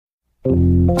Tell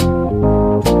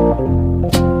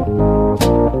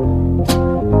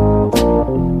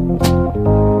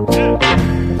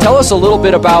us a little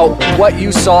bit about what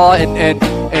you saw and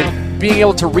being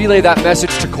able to relay that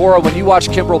message to Cora when you watched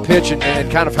Kimbrel pitch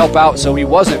and kind of help out so he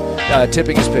wasn't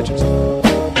tipping his pitches.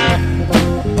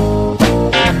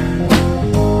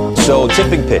 So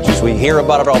tipping pitches, we hear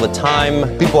about it all the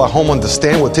time. People at home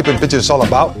understand what tipping pitches is all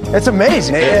about. It's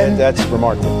amazing. And that's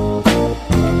remarkable.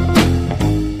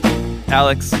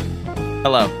 Alex,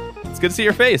 hello. It's good to see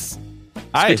your face.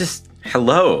 Hi.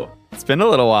 Hello. It's been a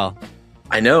little while.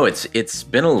 I know it's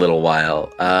been a little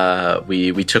while.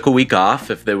 We took a week off.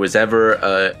 If there was ever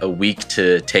a week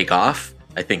to take off,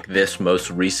 I think this most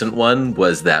recent one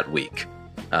was that week.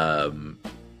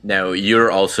 Now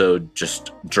you're also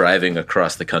just driving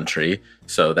across the country,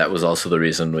 so that was also the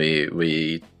reason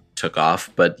we took off.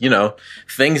 But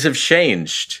things have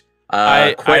changed.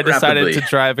 I decided rapidly. to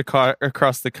drive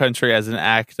across the country as an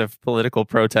act of political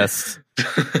protest.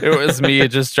 It was me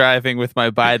just driving with my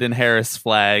Biden-Harris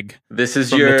flag. This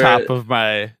is from your the top of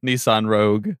my Nissan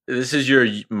Rogue. This is your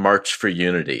march for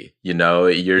unity.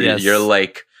 You're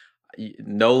like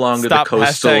no longer Stop, the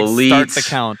coastal elites. Start the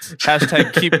count.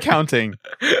 Hashtag keep counting.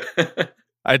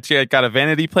 I got a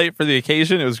vanity plate for the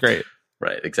occasion. It was great.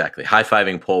 Right, exactly.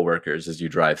 High-fiving poll workers as you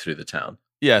drive through the town.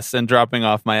 Yes, and dropping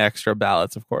off my extra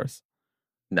ballots, of course.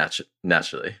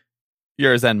 Naturally.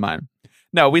 Yours and mine.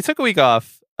 No, we took a week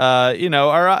off. Our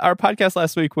podcast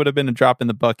last week would have been a drop in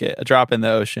the bucket, a drop in the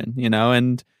ocean,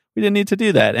 and we didn't need to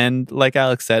do that. And like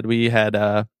Alex said, we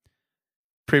had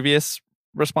previously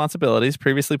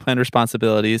planned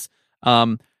responsibilities.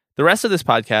 The rest of this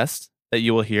podcast that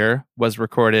you will hear was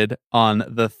recorded on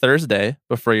the Thursday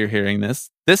before you're hearing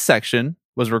this. This section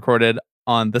was recorded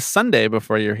on the Sunday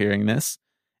before you're hearing this.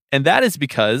 And that is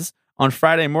because on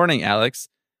Friday morning, Alex,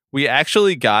 we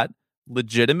actually got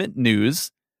legitimate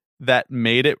news that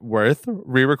made it worth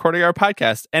re-recording our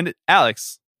podcast. And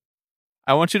Alex,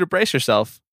 I want you to brace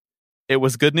yourself. It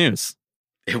was good news.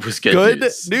 It was good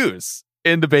news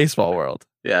in the baseball world.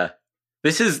 Yeah.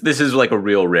 This is like a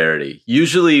real rarity.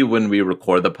 Usually when we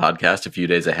record the podcast a few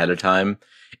days ahead of time,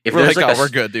 if we're there's like, we're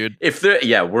good, dude.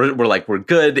 We're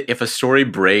good. If a story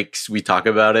breaks, we talk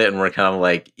about it and we're kind of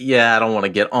like, I don't want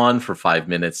to get on for 5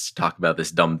 minutes to talk about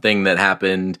this dumb thing that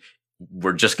happened.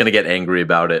 We're just going to get angry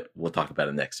about it. We'll talk about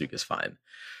it next week. Is fine.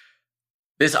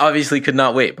 This obviously could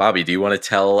not wait. Bobby, do you want to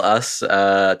tell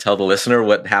the listener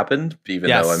what happened? Even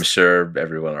though I'm sure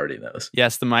everyone already knows.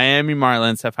 Yes, the Miami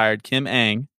Marlins have hired Kim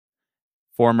Ng,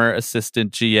 former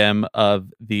assistant GM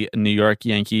of the New York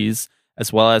Yankees,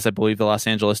 as well as, I believe, the Los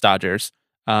Angeles Dodgers,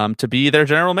 to be their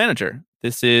general manager.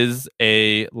 This is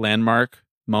a landmark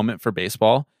moment for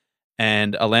baseball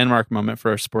and a landmark moment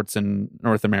for sports in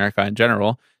North America in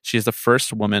general. She is the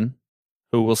first woman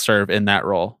who will serve in that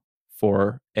role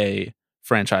for a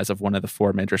franchise of one of the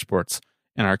four major sports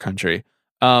in our country.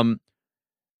 What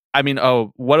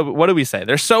do we say?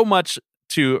 There's so much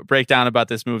to break down about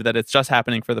this move that it's just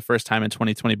happening for the first time in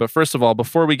 2020. But first of all,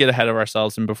 before we get ahead of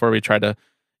ourselves and before we try to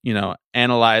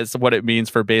analyze what it means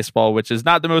for baseball, which is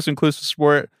not the most inclusive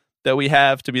sport that we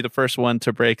have, to be the first one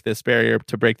to break this barrier,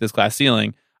 to break this glass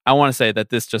ceiling, I want to say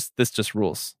that this just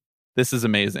rules. This is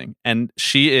amazing. And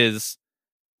she is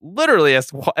literally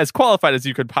as qualified as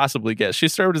you could possibly get. She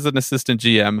served as an assistant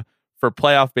GM for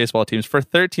playoff baseball teams for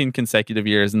 13 consecutive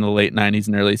years in the late 90s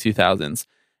and early 2000s.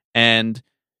 And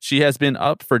she has been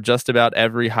up for just about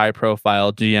every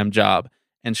high-profile GM job.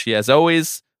 And she has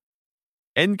always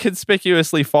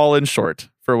inconspicuously fallen short.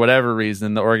 For whatever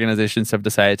reason, the organizations have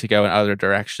decided to go in other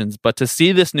directions. But to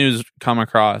see this news come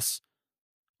across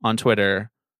on Twitter,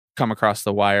 come across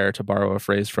the wire, to borrow a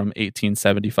phrase from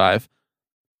 1875,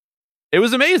 it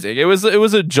was amazing. It was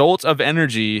a jolt of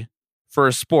energy for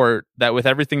a sport that, with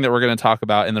everything that we're going to talk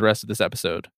about in the rest of this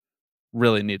episode,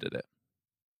 really needed it.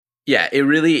 Yeah, it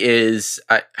really is.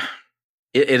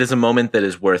 It is a moment that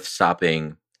is worth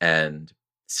stopping and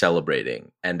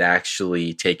celebrating and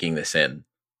actually taking this in,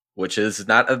 which is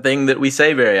not a thing that we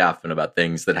say very often about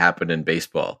things that happen in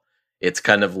baseball. It's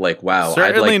kind of like, wow.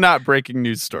 Certainly not breaking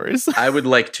news stories. I would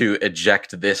like to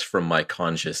eject this from my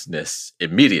consciousness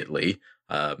immediately,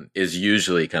 is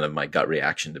usually kind of my gut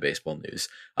reaction to baseball news.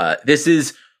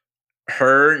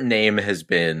 Her name has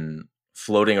been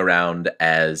floating around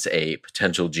as a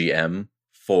potential GM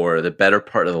for the better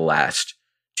part of the last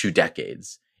 2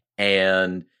 decades.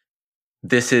 And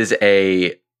this is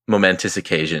a momentous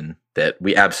occasion that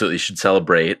we absolutely should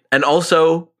celebrate. And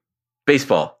also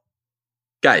baseball.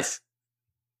 Guys,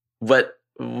 what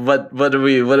are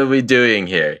we doing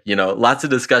here? Lots of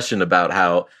discussion about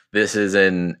how this is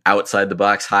an outside the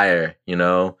box hire,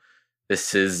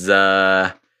 This is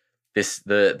the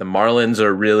Marlins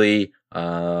are really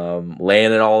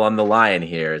laying it all on the line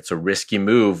here. It's a risky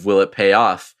move. Will it pay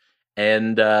off?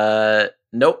 And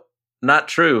nope, not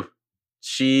true.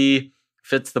 She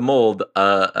fits the mold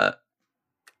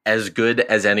as good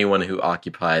as anyone who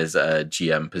occupies a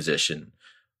GM position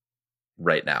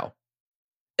right now.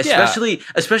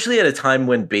 Especially at a time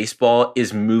when baseball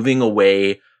is moving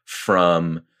away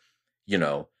from,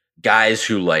 guys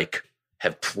who like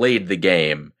have played the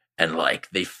game and like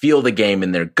they feel the game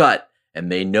in their gut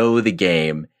and they know the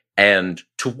game, and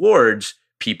towards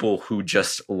people who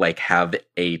just like have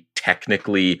a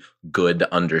technically good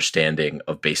understanding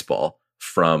of baseball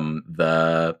from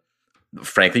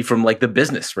like the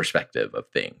business perspective of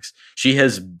things. She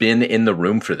has been in the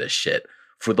room for this shit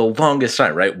for the longest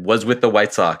time, right? Was with the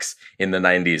White Sox in the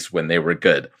 90s when they were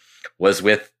good. Was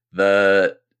with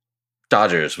the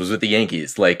Dodgers, was with the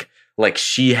Yankees. Like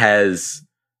she has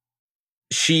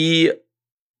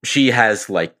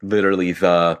like literally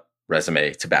the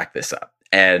resume to back this up.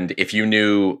 And if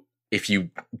you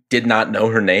did not know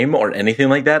her name or anything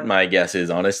like that, my guess is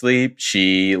honestly,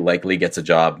 she likely gets a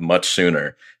job much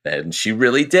sooner than she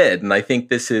really did. And I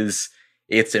think it's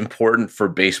important for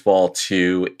baseball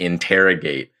to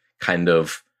interrogate kind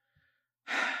of,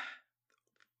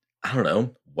 I don't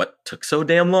know, what took so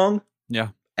damn long. Yeah.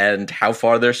 And how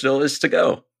far there still is to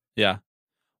go. Yeah.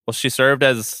 Well, she served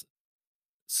as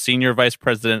senior vice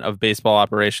president of baseball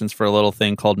operations for a little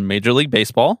thing called Major League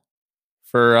Baseball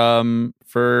for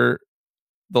the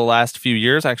last few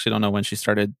years. I actually don't know when she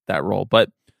started that role, but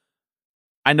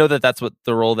I know that that's what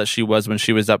the role that she was when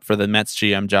she was up for the Mets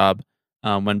GM job.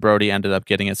 When Brody ended up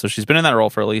getting it. So she's been in that role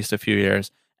for at least a few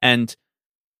years. And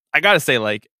I got to say,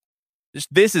 like,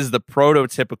 this is the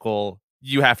prototypical,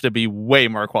 you have to be way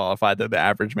more qualified than the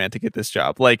average man to get this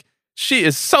job. Like, she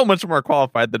is so much more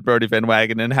qualified than Brodie Van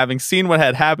Wagenen. And having seen what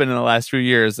had happened in the last few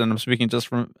years, and I'm speaking just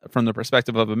from the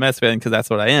perspective of a Mets fan, because that's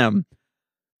what I am,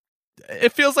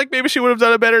 it feels like maybe she would have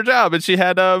done a better job and she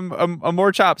had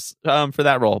more chops for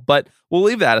that role. But we'll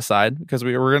leave that aside because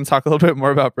we're going to talk a little bit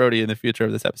more about Brody in the future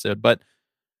of this episode. But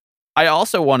I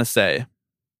also want to say,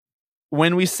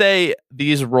 when we say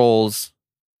these roles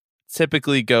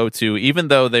typically go to, even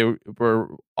though they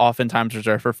were oftentimes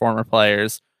reserved for former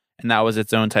players, and that was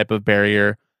its own type of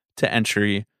barrier to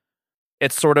entry,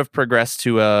 it's sort of progressed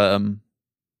to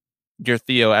your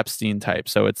Theo Epstein type.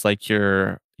 So it's like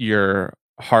your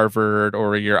Harvard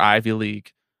or your Ivy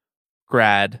League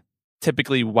grad,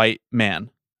 typically white man.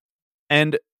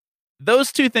 And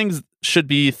those two things should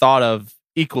be thought of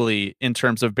equally in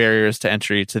terms of barriers to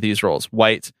entry to these roles,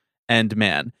 white and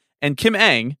man. And Kim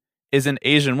Ng is an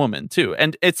Asian woman too.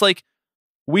 And it's like,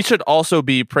 we should also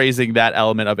be praising that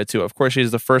element of it too. Of course, she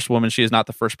is the first woman. She is not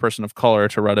the first person of color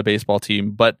to run a baseball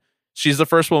team, but she's the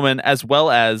first woman as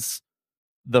well as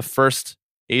the first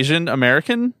Asian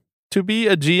American to be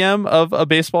a GM of a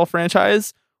baseball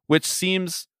franchise, which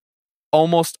seems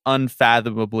almost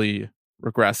unfathomably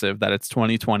regressive that it's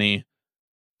 2020.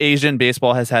 Asian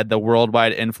baseball has had the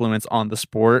worldwide influence on the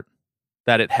sport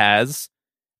that it has,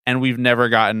 and we've never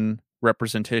gotten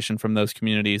representation from those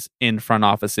communities in front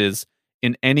offices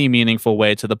in any meaningful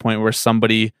way to the point where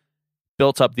somebody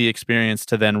built up the experience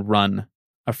to then run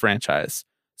a franchise.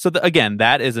 So again,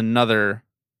 that is another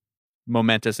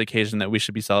momentous occasion that we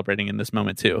should be celebrating in this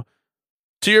moment too.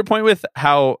 To your point with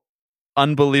how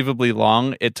unbelievably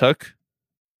long it took,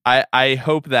 I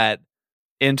hope that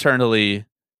internally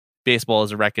baseball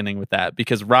is reckoning with that,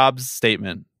 because Rob's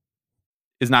statement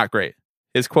is not great.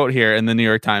 His quote here in the New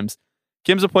York Times: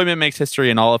 Kim's appointment makes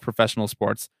history in all of professional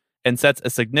sports and sets a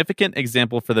significant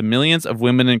example for the millions of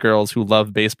women and girls who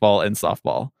love baseball and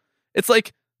softball. It's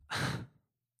like,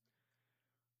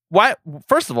 why?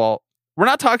 First of all, we're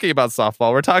not talking about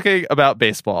softball. We're talking about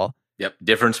baseball. Yep,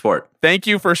 different sport. Thank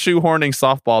you for shoehorning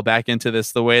softball back into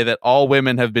this the way that all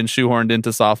women have been shoehorned into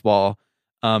softball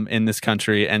in this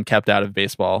country and kept out of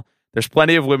baseball. There's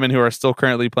plenty of women who are still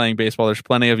currently playing baseball. There's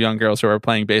plenty of young girls who are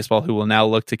playing baseball who will now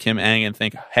look to Kim Ng and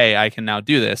think, hey, I can now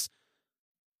do this.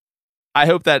 I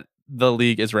hope that the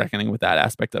league is reckoning with that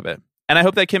aspect of it. And I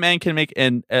hope that Kim Ng can make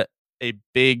a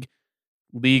big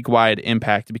league-wide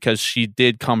impact, because she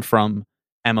did come from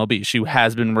MLB. She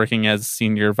has been working as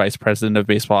senior vice president of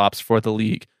baseball ops for the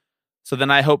league. So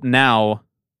then I hope now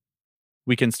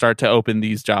we can start to open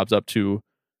these jobs up to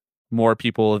more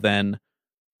people than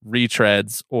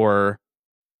retreads or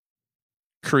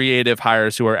creative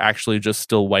hires who are actually just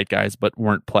still white guys but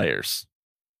weren't players.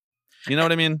 You know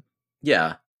what I mean?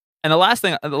 Yeah. And the last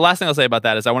thing I'll say about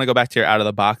that is I want to go back to your out of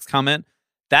the box comment.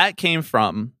 That came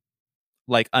from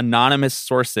like anonymous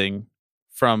sourcing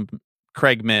from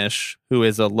Craig Mish, who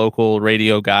is a local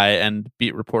radio guy and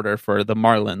beat reporter for the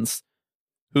Marlins,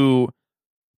 who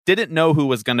didn't know who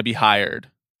was going to be hired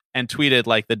and tweeted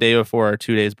like the day before or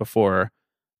 2 days before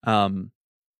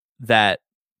that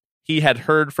he had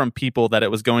heard from people that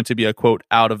it was going to be a, quote,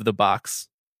 out of the box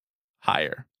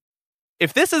hire.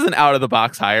 If this is an out of the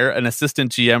box hire, an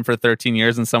assistant GM for 13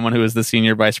 years and someone who is the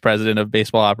senior vice president of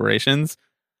baseball operations,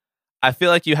 I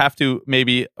feel like you have to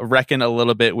maybe reckon a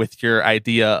little bit with your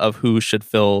idea of who should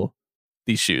fill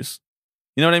these shoes.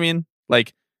 You know what I mean?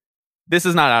 Like, this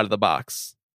is not out of the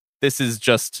box. This is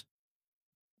just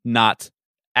not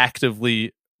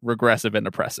actively regressive and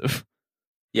oppressive.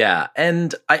 Yeah,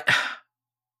 and I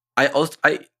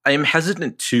am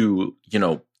hesitant to,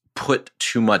 put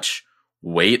too much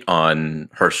weight on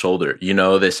her shoulder.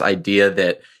 This idea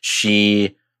that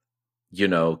she,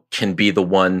 can be the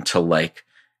one to like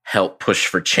help push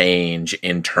for change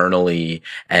internally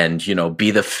and,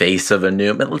 be the face of a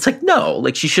new. It's like, no,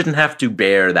 like she shouldn't have to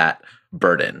bear that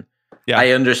burden. Yeah. I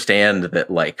understand that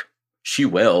like she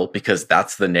will, because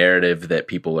that's the narrative that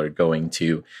people are going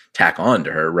to tack on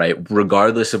to her, right?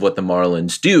 Regardless of what the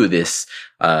Marlins do this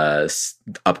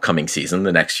upcoming season,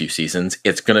 the next few seasons,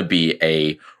 it's going to be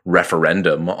a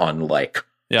referendum on like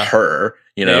her,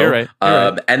 Yeah, you're right.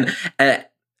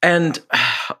 And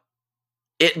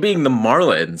it being the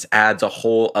Marlins adds a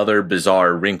whole other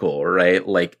bizarre wrinkle, right?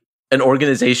 Like an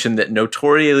organization that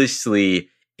notoriously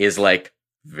is like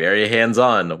very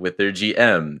hands-on with their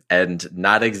GM and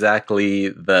not exactly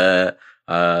the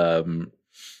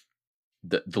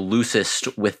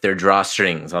loosest with their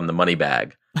drawstrings on the money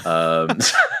bag,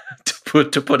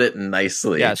 to put it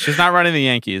nicely. Yeah, she's not running the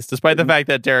Yankees, despite the fact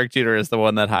that Derek Jeter is the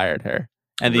one that hired her,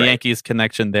 and the Yankees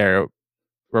connection there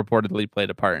reportedly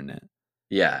played a part in it.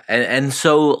 Yeah, and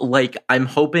so like I'm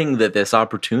hoping that this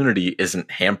opportunity isn't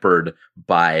hampered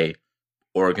by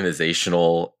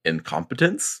organizational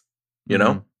incompetence.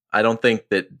 I don't think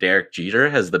that Derek Jeter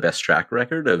has the best track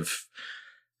record of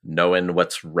knowing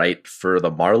what's right for the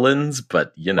Marlins,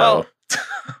 but well,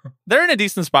 they're in a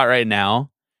decent spot right now,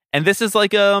 and this is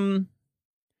like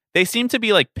they seem to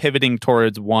be like pivoting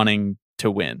towards wanting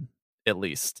to win, at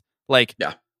least. Like,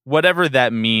 whatever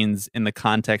that means in the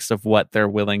context of what they're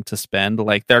willing to spend.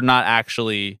 Like, they're not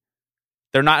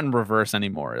in reverse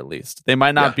anymore, at least. They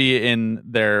might not be in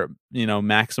their,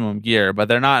 maximum gear, but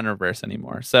they're not in reverse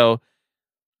anymore. So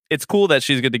it's cool that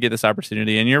she's going to get this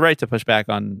opportunity. And you're right to push back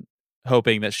on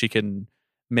hoping that she can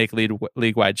make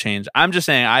league-wide change. I'm just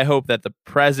saying, I hope that her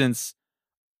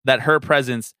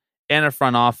presence in a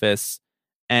front office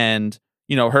and,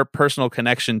 her personal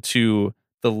connection to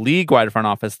the league-wide front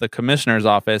office, the commissioner's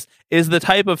office, is the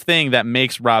type of thing that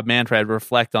makes Rob Manfred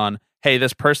reflect on, hey,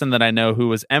 this person that I know who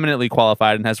was eminently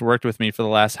qualified and has worked with me for the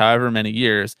last however many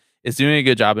years is doing a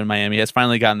good job in Miami, has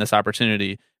finally gotten this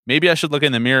opportunity. Maybe I should look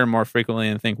in the mirror more frequently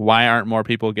and think, why aren't more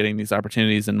people getting these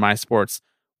opportunities in my sports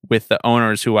with the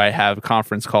owners who I have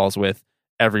conference calls with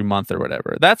every month or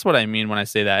whatever? That's what I mean when I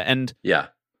say that. And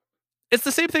it's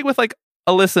the same thing with like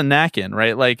Alyssa Nakken,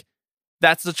 right? Like,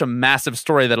 that's such a massive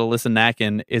story that Alyssa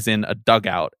Nakken is in a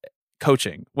dugout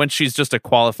coaching when she's just a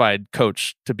qualified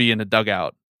coach to be in a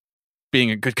dugout being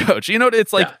a good coach.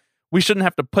 It's like we shouldn't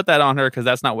have to put that on her because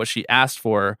that's not what she asked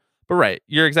for. But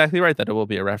you're exactly right that it will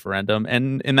be a referendum.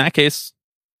 And in that case,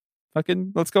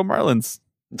 fucking let's go Marlins.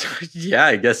 Yeah,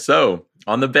 I guess so.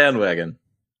 On the bandwagon.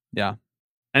 Yeah.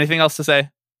 Anything else to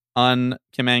say on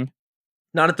Kim Ng?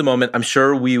 Not at the moment. I'm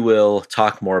sure we will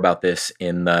talk more about this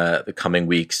in the coming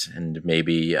weeks and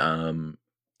maybe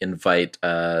invite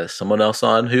someone else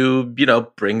on who,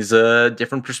 brings a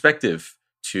different perspective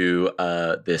to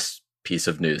this piece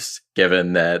of news,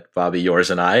 given that Bobby, yours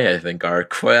and I think are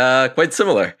quite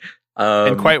similar.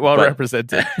 And quite well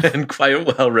represented. And quite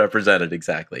well represented,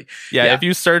 exactly. Yeah, if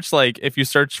you search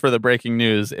for the breaking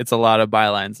news, it's a lot of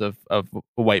bylines of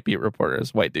white beat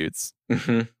reporters, white dudes.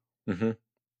 Mm-hmm. Mm-hmm.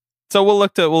 So we'll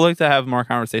look to have more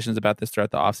conversations about this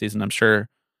throughout the offseason. I'm sure,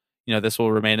 this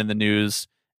will remain in the news,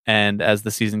 and as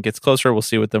the season gets closer, we'll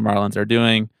see what the Marlins are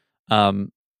doing. For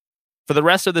the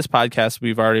rest of this podcast,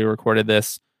 we've already recorded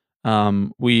this.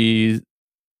 We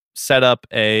set up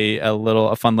a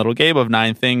fun little game of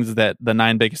 9 things the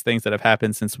 9 biggest things that have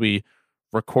happened since we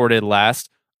recorded last.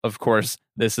 Of course,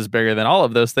 this is bigger than all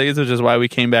of those things, which is why we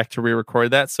came back to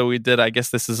re-record that. So we did, I guess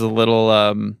this is a little,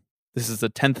 this is the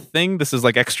 10th thing. This is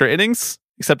like extra innings,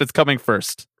 except it's coming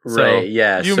first. Right. So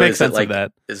yeah. You make sense of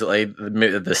that. Is it like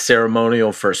the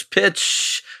ceremonial first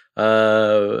pitch? The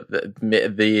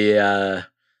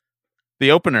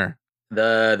opener.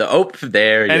 The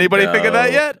there. Anybody think of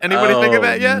that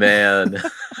yet? Man.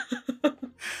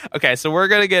 Okay, Okay, so we're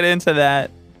gonna get into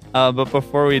that But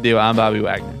before we do, I'm Bobby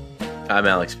Wagner. I'm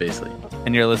Alex Baisley.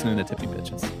 And you're listening to Tipping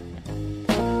Pitches.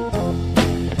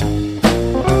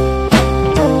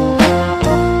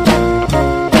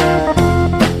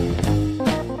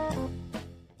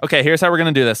 Okay, here's how we're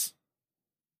going to do this.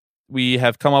 We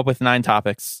have come up with 9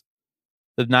 topics.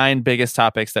 The 9 biggest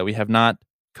topics that we have not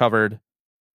covered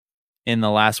in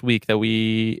the last 2 weeks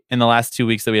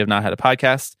that we have not had a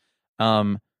podcast.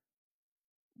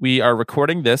 We are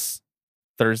recording this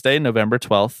Thursday, November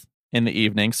 12th in the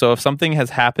evening. So if something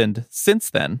has happened since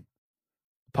then,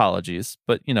 apologies.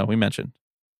 But, we mentioned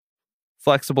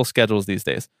flexible schedules these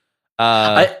days.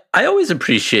 I always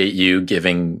appreciate you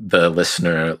giving the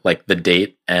listener like the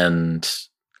date and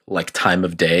like time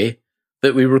of day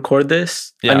that we record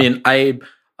this. Yeah. I mean, I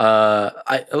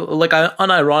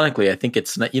unironically, I think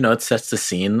it's not, it sets the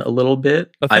scene a little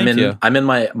bit. Oh, I'm you. in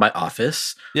my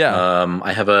office. Yeah.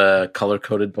 I have a color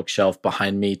coded bookshelf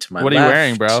behind me to my What left. are you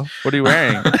wearing, bro? What are you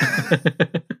wearing?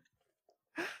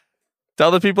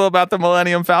 Tell the people about the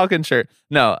Millennium Falcon shirt.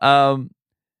 No.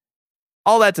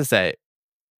 All that to say,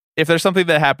 if there's something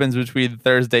that happens between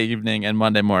Thursday evening and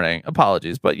Monday morning,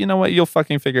 apologies. But you know what? You'll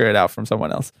fucking figure it out from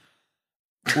someone else.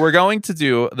 We're going to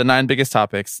do the 9 biggest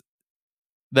topics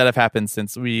that have happened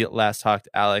since we last talked,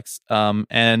 Alex.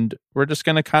 And we're just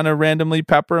going to kind of randomly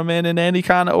pepper them in any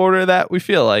kind of order that we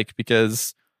feel like,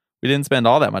 because we didn't spend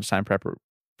all that much time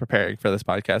preparing for this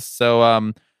podcast. So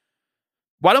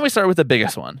why don't we start with the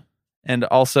biggest one? And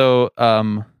also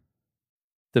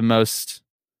the most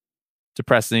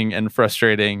depressing and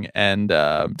frustrating and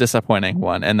disappointing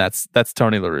one, and that's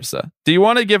Tony La Russa. Do you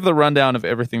want to give the rundown of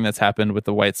everything that's happened with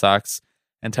the White Sox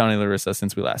and Tony La Russa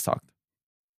since we last talked?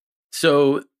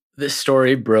 So this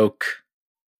story broke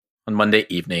on Monday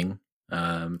evening.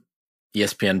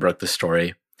 ESPN broke the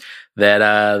story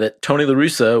that Tony La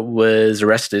Russa was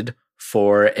arrested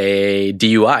for a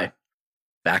DUI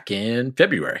back in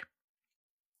February.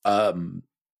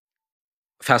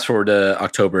 Fast forward to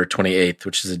October 28th,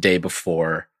 which is a day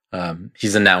before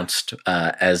he's announced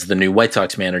as the new White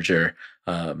Sox manager.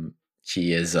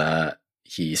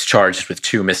 He's charged with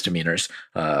 2 misdemeanors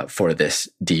for this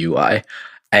DUI.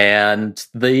 And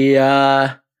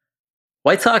the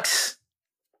White Sox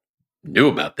knew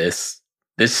about this.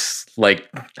 This,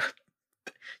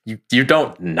 you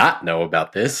don't not know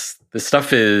about this. This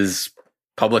stuff is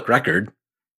public record.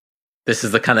 This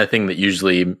is the kind of thing that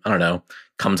usually,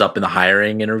 comes up in the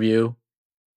hiring interview.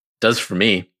 Does for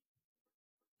me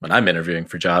when I'm interviewing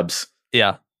for jobs.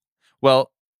 Yeah.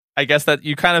 Well, I guess that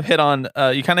you kind of hit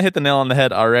the nail on the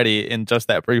head already in just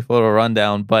that brief little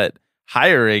rundown, but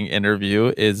hiring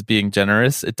interview is being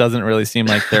generous. It doesn't really seem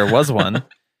like there was one.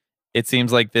 It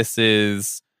seems like this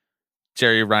is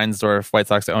Jerry Reinsdorf, White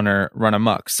Sox owner, run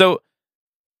amok. So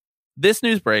this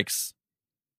news breaks.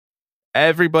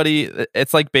 Everybody,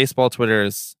 it's like baseball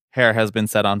Twitter's hair has been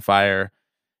set on fire.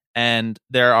 And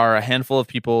there are a handful of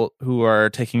people who are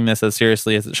taking this as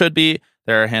seriously as it should be.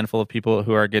 There are a handful of people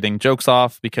who are getting jokes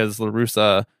off because La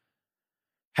Russa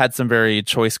had some very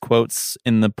choice quotes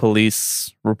in the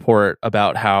police report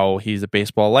about how he's a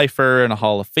baseball lifer and a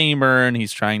Hall of Famer, and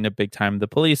he's trying to big time the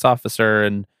police officer,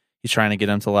 and he's trying to get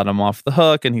him to let him off the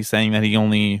hook. And he's saying that he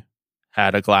only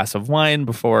had a glass of wine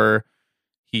before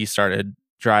he started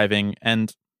driving.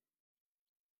 And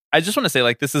I just want to say,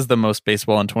 this is the most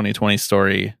baseball in 2020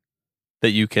 story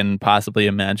that you can possibly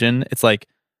imagine. It's like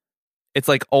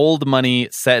old money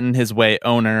set in his way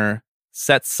owner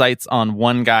sets sights on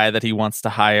one guy that he wants to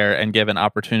hire and give an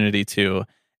opportunity to.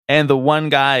 And the one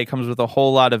guy comes with a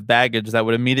whole lot of baggage that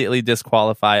would immediately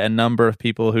disqualify a number of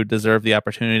people who deserve the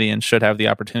opportunity and should have the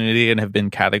opportunity and have been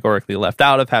categorically left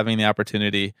out of having the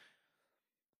opportunity.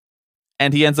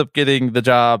 And he ends up getting the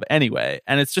job anyway.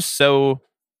 And it's just so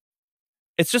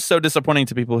disappointing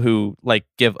to people who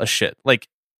give a shit.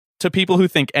 To people who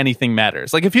think anything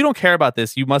matters. If you don't care about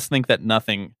this, you must think that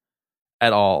nothing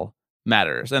at all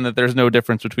matters and that there's no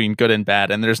difference between good and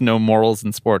bad and there's no morals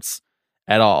in sports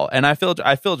at all. And I felt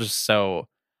bad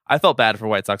for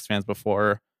White Sox fans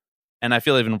before, and I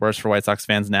feel even worse for White Sox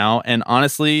fans now. And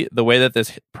honestly, the way that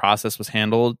this process was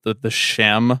handled, the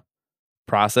sham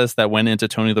process that went into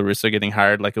Tony La Russa getting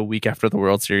hired a week after the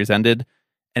World Series ended,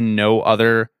 and no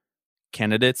other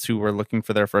candidates who were looking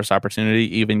for their first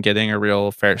opportunity even getting a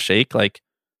real fair shake.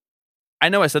 I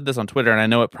know I said this on Twitter, and I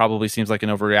know it probably seems like an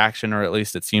overreaction, or at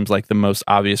least it seems like the most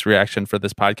obvious reaction for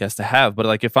this podcast to have.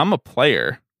 But if I'm a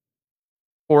player,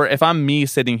 or if I'm me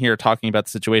sitting here talking about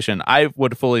the situation, I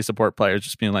would fully support players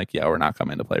just being yeah, we're not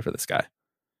coming to play for this guy.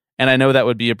 And I know that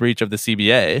would be a breach of the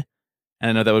CBA, and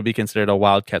I know that would be considered a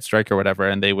wildcat strike or whatever,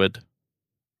 and they would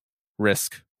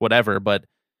risk whatever. But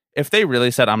if they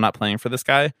really said, I'm not playing for this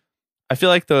guy, I feel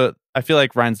like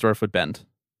Reinsdorf would bend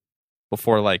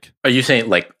before like. Are you saying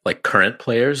like current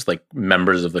players, like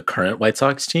members of the current White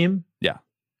Sox team? Yeah.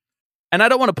 And I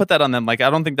don't want to put that on them. Like, I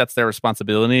don't think that's their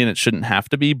responsibility and it shouldn't have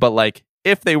to be. But like,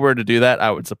 if they were to do that,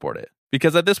 I would support it.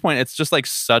 Because at this point, it's just like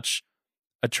such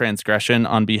a transgression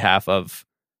on behalf of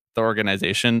the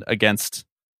organization against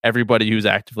everybody who's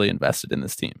actively invested in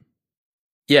this team.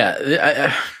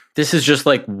 Yeah. This is just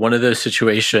like one of those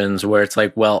situations where it's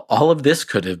like, well, all of this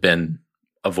could have been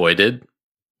avoided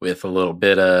with a little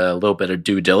bit of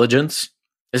due diligence.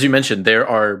 As you mentioned, there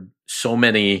are so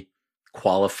many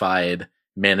qualified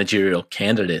managerial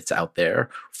candidates out there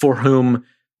for whom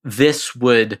this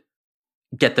would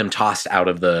get them tossed out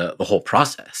of the whole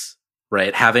process,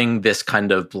 right? Having this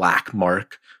kind of black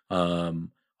mark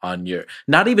on your,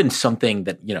 not even something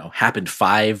that, happened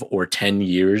 5 or 10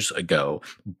 years ago,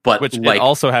 but which like, it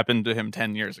also happened to him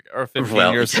 10 years ago or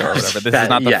 15 years ago or whatever. This is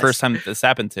not the first time that this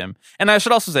happened to him. And I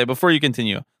should also say, before you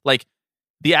continue, like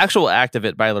the actual act of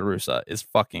it by La Russa is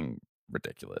fucking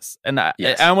ridiculous. And I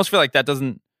almost feel like that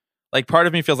doesn't, like, part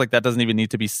of me feels like that doesn't even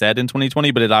need to be said in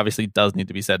 2020, but it obviously does need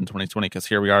to be said in 2020 because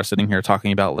here we are sitting here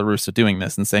talking about La Russa doing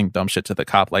this and saying dumb shit to the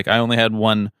cop. Like, I only had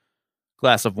one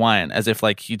glass of wine, as if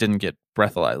like he didn't get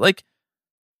breathalyzed. Like,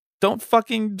 don't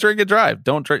fucking drink and drive.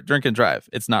 Don't drink and drive.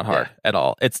 It's not hard at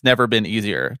all. It's never been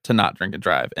easier to not drink and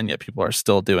drive, and yet people are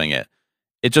still doing it.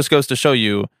 It just goes to show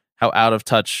you how out of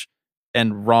touch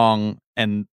and wrong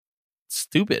and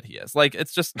stupid he is. Like,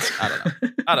 it's just,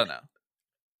 I don't know.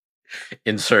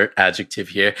 Insert adjective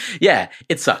here. Yeah,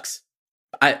 it sucks.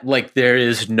 There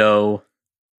is no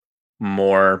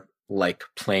more like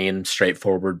plain,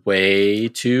 straightforward way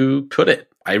to put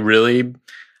it.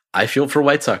 I feel for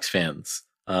White Sox fans.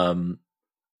 And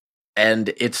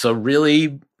it's a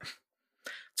really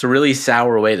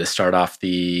sour way to start off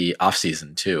the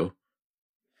offseason too.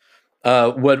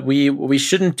 What we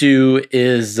shouldn't do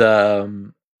is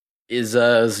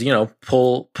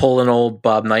pull an old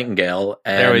Bob Nightingale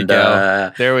and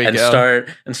there we go.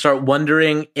 start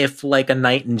wondering if like a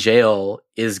night in jail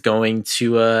is going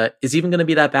to is even going to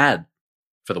be that bad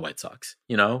for the White Sox.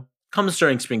 Comes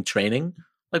during spring training.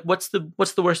 Like, what's the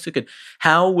worst that could?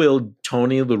 How will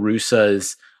Tony La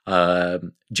Russa's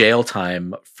jail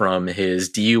time from his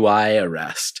DUI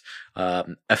arrest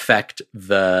affect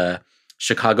the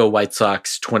Chicago White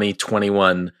Sox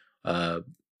 2021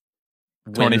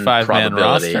 25-man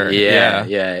roster?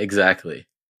 Yeah, exactly.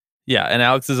 Yeah, and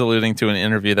Alex is alluding to an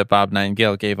interview that Bob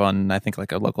Nightingale gave on, I think,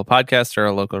 like a local podcast or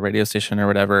a local radio station or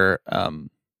whatever,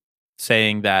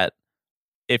 saying that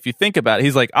if you think about it,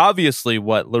 he's like, obviously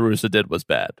what La Russa did was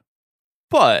bad.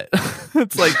 But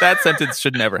it's like that sentence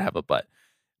should never have a but.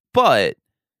 But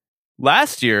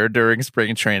last year during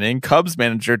spring training, Cubs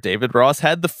manager David Ross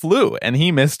had the flu and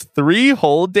he missed 3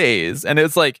 whole days. And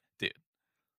it's like, dude,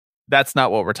 that's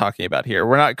not what we're talking about here.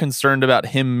 We're not concerned about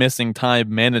him missing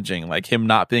time managing, like him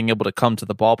not being able to come to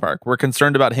the ballpark. We're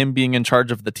concerned about him being in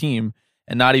charge of the team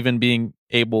and not even being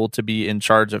able to be in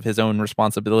charge of his own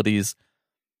responsibilities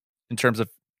in terms of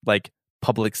like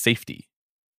public safety.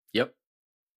 Yep.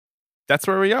 That's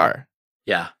where we are.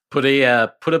 Yeah. Put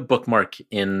a bookmark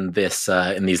in this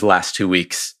in these last 2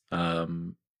 weeks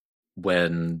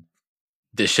when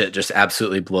this shit just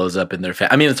absolutely blows up in their face.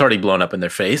 I mean, it's already blown up in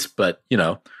their face, but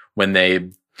when they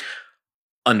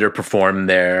underperform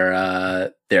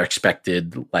their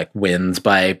expected like wins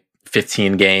by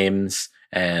 15 games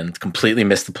and completely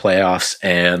miss the playoffs,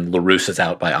 and La Russa's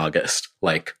out by August.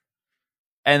 Like,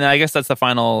 and I guess that's the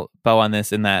final bow on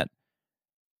this, in that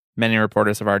many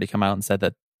reporters have already come out and said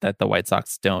that the White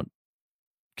Sox don't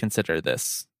consider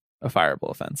this a fireable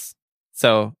offense.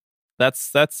 So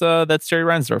that's Jerry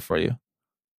Reinsdorf for you.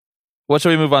 What should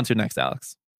we move on to next,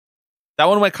 Alex? That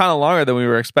one went kind of longer than we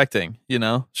were expecting.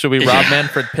 Should we Rob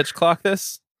Manfred pitch clock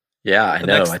this? Yeah, I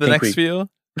know. The next few.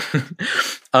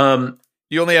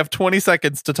 You only have 20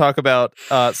 seconds to talk about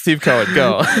Steve Cohen.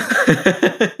 Go.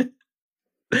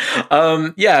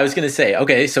 Yeah, I was going to say,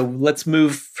 okay, so let's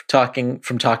move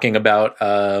from talking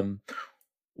about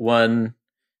one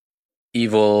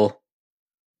evil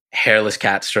hairless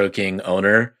cat stroking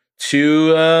owner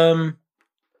to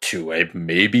a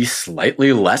maybe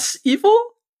slightly less evil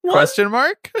one? Question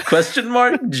mark? Question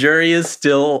mark. Jury is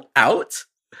still out.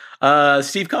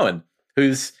 Steve Cohen,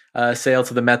 whose sale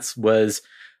to the Mets was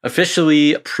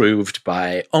officially approved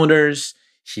by owners.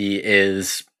 He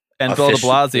is... And Bill de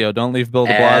Blasio. Don't leave Bill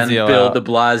de Blasio out. Bill de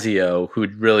Blasio, who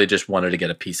really just wanted to get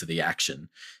a piece of the action.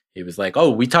 He was like, "Oh,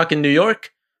 we talking New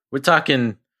York? We're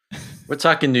talking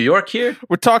New York here?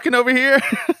 We're talking over here?"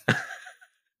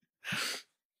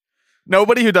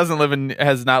 Nobody who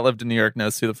has not lived in New York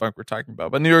knows who the fuck we're talking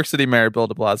about. But New York City Mayor Bill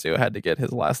de Blasio had to get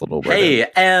his last little word. Hey,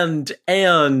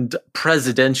 and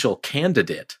presidential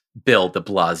candidate Bill de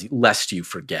Blasio, lest you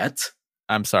forget.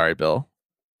 I'm sorry, Bill.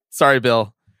 Sorry,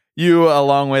 Bill. You,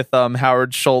 along with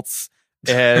Howard Schultz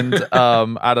and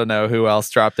I don't know who else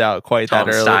dropped out quite that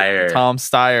early. Steyer. Tom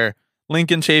Steyer.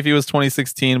 Lincoln Chafee was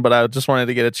 2016, but I just wanted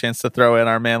to get a chance to throw in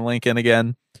our man Lincoln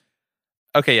again.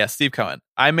 Okay, yeah, Steve Cohen.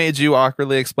 I made you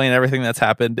awkwardly explain everything that's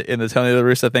happened in the Tony La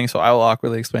Russa thing, so I will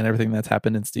awkwardly explain everything that's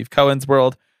happened in Steve Cohen's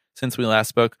world since we last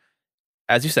spoke.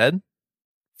 As you said,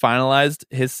 finalized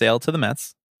his sale to the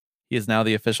Mets. He is now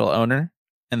the official owner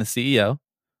and the CEO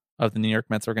of the New York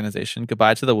Mets organization.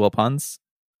 Goodbye to the Wilpons.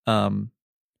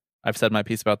 I've said my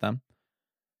piece about them.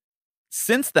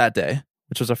 Since that day,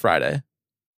 which was a Friday,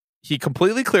 he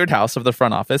completely cleared house of the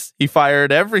front office. He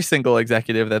fired every single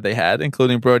executive that they had,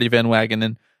 including Brodie Van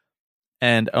Wagenen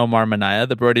and Omar Minaya.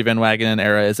 The Brodie Van Wagenen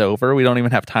era is over. We don't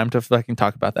even have time to fucking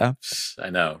talk about that.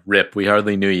 I know. Rip. We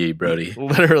hardly knew ye, Brodie.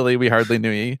 Literally, we hardly knew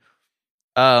ye.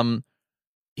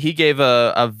 He gave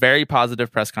a very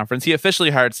positive press conference. He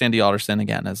officially hired Sandy Alderson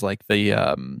again as like the,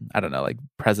 I don't know, like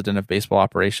president of baseball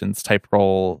operations type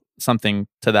role, something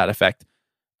to that effect.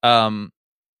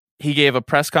 He gave a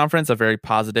press conference, a very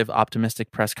positive, optimistic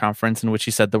press conference in which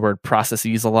he said the word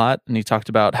processes a lot. And he talked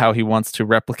about how he wants to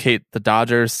replicate the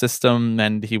Dodgers system.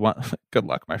 And good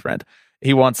luck, my friend.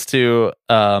 He wants to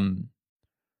run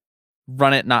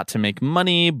it not to make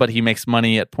money, but he makes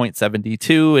money at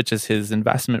 .72, which is his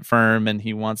investment firm. And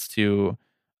he wants to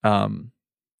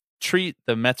treat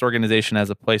the Mets organization as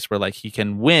a place where like he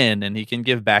can win and he can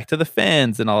give back to the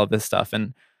fans and all of this stuff.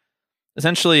 And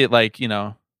essentially, like, you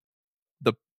know,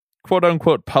 quote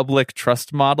unquote public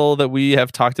trust model that we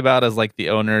have talked about as like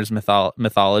the owners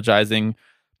mythologizing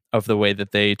of the way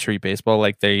that they treat baseball.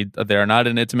 Like they're not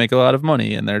in it to make a lot of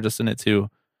money and they're just in it to,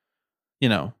 you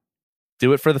know,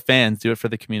 do it for the fans, do it for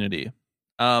the community.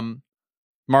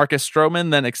 Marcus Stroman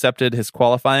then accepted his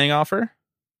qualifying offer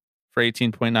for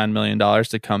 $18.9 million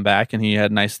to come back. And he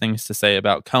had nice things to say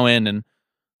about Cohen and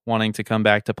wanting to come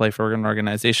back to play for an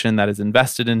organization that is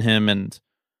invested in him. And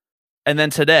then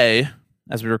today,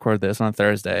 as we record this on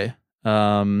Thursday,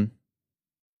 Noah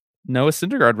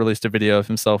Syndergaard released a video of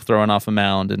himself throwing off a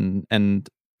mound, and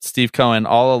Steve Cohen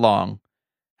all along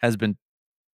has been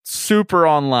super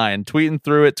online, tweeting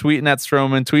through it, tweeting at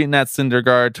Stroman, tweeting at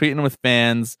Syndergaard, tweeting with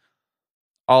fans,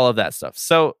 all of that stuff.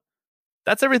 So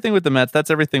that's everything with the Mets.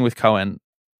 That's everything with Cohen.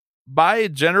 My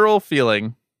general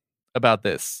feeling about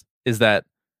this is that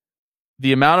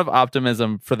the amount of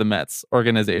optimism for the Mets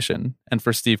organization and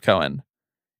for Steve Cohen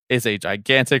is a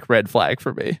gigantic red flag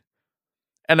for me.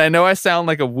 And I know I sound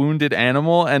like a wounded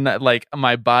animal and like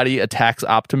my body attacks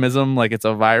optimism like it's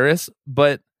a virus,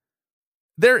 but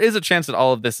there is a chance that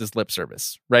all of this is lip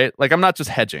service, right? Like I'm not just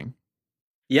hedging.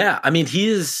 Yeah, I mean, he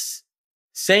is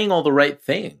saying all the right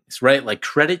things, right? Like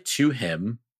credit to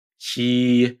him.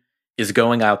 He is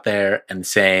going out there and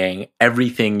saying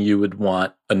everything you would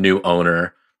want a new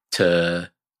owner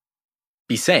to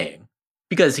be saying.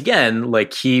 Because again,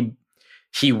 like he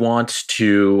wants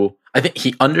to, I think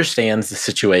he understands the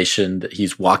situation that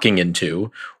he's walking into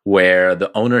where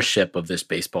the ownership of this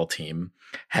baseball team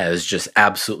has just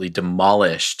absolutely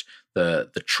demolished the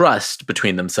trust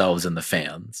between themselves and the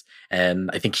fans. And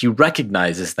I think he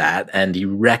recognizes that, and he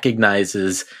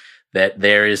recognizes that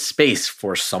there is space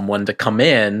for someone to come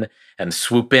in and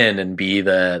swoop in and be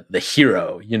the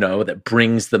hero, you know, that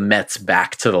brings the Mets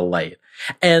back to the light.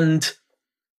 And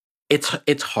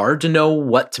it's hard to know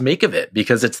what to make of it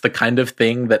because it's the kind of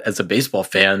thing that as a baseball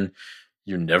fan,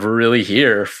 you never really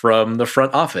hear from the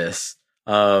front office.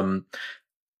 And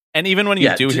even when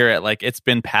you do hear it, like it's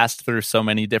been passed through so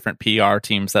many different PR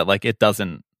teams that like it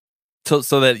doesn't,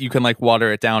 so that you can like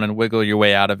water it down and wiggle your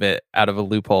way out of a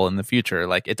loophole in the future.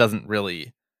 Like it doesn't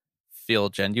really feel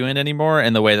genuine anymore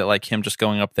in the way that like him just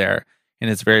going up there in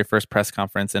his very first press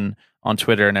conference and on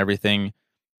Twitter and everything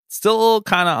still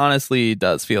kind of honestly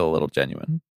does feel a little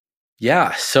genuine.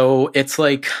 Yeah. So it's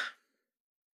like,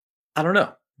 I don't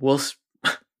know. We'll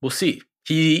see.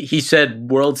 He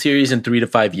said World Series in 3 to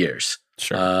 5 years.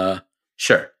 Sure.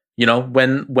 Sure. You know,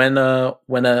 when a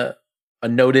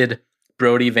noted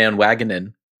Brodie Van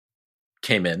Wagenen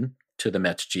came in to the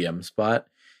Mets GM spot,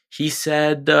 he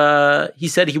said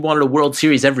he wanted a World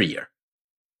Series every year.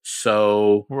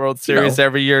 So World Series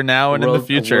every year now and in the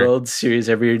future. World Series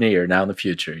every year now in the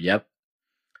future. Yep.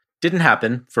 Didn't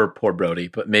happen for poor Brodie,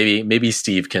 but maybe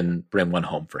Steve can bring one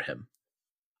home for him.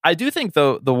 I do think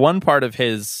though the one part of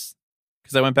his,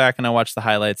 because I went back and I watched the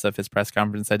highlights of his press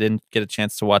conference. I didn't get a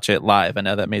chance to watch it live. I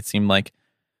know that may seem like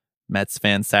Mets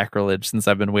fan sacrilege, since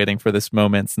I've been waiting for this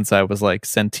moment since I was like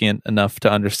sentient enough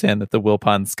to understand that the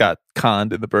Wilpons got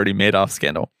conned in the Bernie Madoff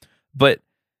scandal. But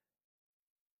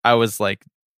I was like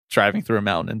driving through a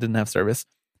mountain and didn't have service.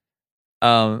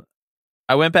 I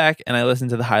went back and I listened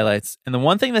to the highlights, and the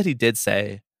one thing that he did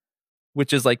say,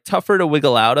 which is like tougher to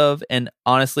wiggle out of, and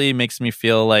honestly makes me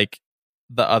feel like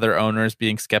the other owners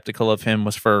being skeptical of him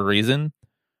was for a reason,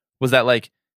 was that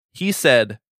like he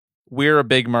said, we're a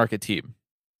big market team.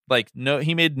 Like, no,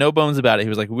 he made no bones about it. He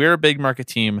was like, we're a big market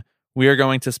team. We are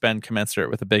going to spend commensurate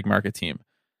with a big market team.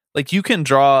 Like, you can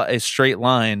draw a straight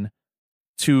line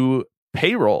to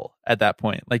payroll at that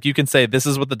point. Like, you can say, this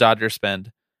is what the Dodgers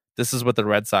spend. This is what the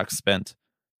Red Sox spent.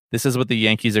 This is what the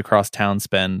Yankees across town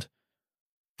spend.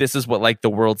 This is what like the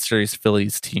World Series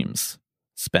Phillies teams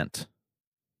spent.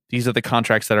 These are the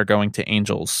contracts that are going to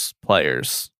Angels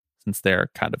players, since they're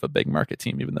kind of a big market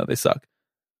team, even though they suck.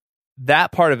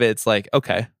 That part of it's like,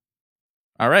 okay,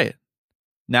 all right.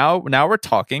 Now we're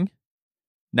talking.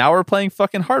 Now we're playing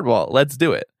fucking hardball. Let's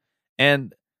do it.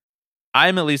 And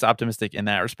I'm at least optimistic in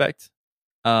that respect.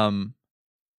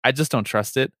 I just don't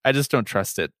trust it.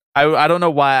 I don't know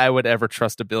why I would ever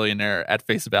trust a billionaire at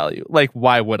face value. Like,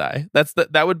 why would I?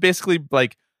 That would basically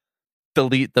like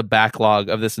delete the backlog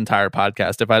of this entire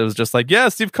podcast if I was just like, yeah,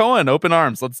 Steve Cohen, open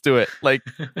arms, let's do it. Like,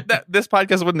 this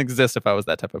podcast wouldn't exist if I was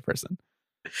that type of person.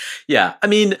 Yeah, I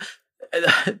mean,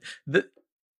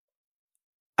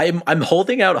 I'm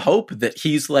holding out hope that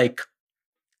he's like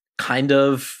kind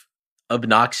of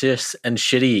obnoxious and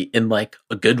shitty in like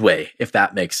a good way, if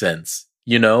that makes sense.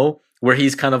 You know, where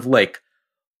he's kind of like,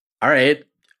 all right,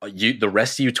 the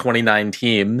rest of you 29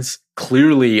 teams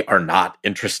clearly are not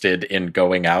interested in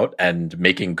going out and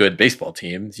making good baseball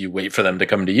teams. You wait for them to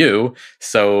come to you,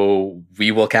 so we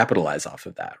will capitalize off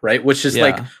of that, right? Which is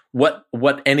like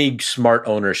what any smart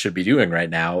owner should be doing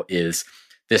right now. Is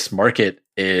this market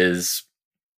is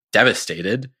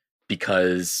devastated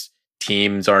because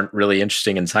teams aren't really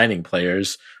interested in signing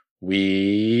players.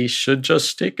 We should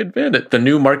just take advantage. The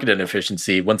new market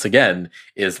inefficiency, once again,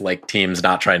 is like teams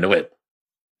not trying to win.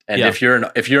 And if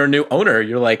you're a new owner,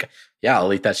 you're like, yeah,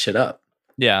 I'll eat that shit up.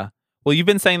 Yeah. Well, you've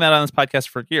been saying that on this podcast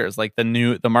for years. Like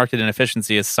the market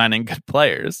inefficiency is signing good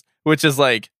players, which is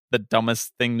like the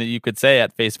dumbest thing that you could say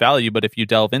at face value. But if you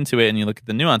delve into it and you look at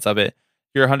the nuance of it,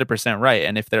 you're 100% right.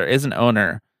 And if there is an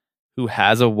owner who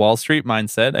has a Wall Street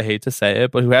mindset, I hate to say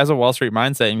it, but who has a Wall Street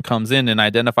mindset and comes in and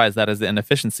identifies that as the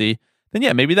inefficiency, then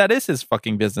yeah, maybe that is his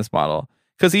fucking business model.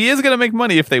 Because he is going to make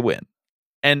money if they win.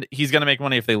 And he's going to make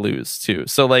money if they lose too.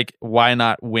 So like, why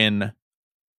not win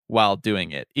while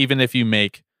doing it? Even if you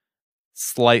make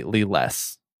slightly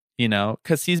less, you know,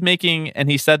 because he's making,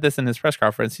 and he said this in his press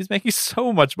conference, he's making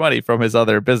so much money from his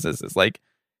other businesses. Like,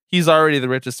 he's already the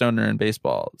richest owner in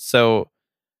baseball. So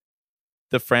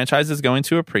the franchise is going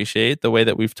to appreciate the way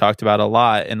that we've talked about a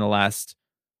lot in the last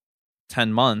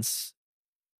 10 months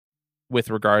with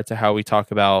regard to how we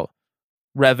talk about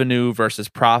revenue versus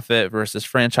profit versus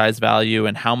franchise value,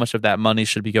 and how much of that money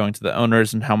should be going to the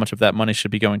owners and how much of that money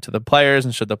should be going to the players,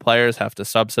 and should the players have to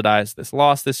subsidize this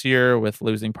loss this year with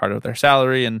losing part of their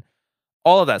salary and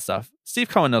all of that stuff. Steve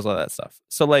Cohen knows all that stuff.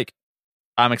 So like,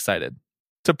 I'm excited.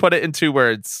 To put it in 2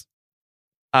 words,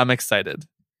 I'm excited.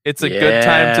 It's a good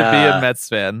time to be a Mets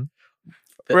fan.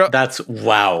 That's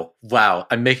wow.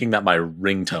 I'm making that my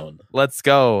ringtone. Let's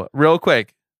go. Real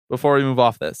quick before we move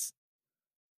off this.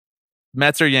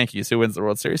 Mets or Yankees, who wins the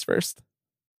World Series first?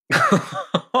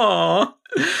 Do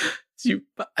you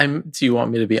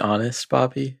want me to be honest,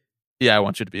 Bobby? Yeah, I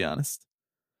want you to be honest.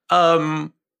 I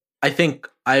think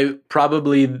I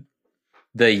probably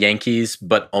the Yankees,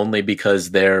 but only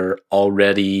because I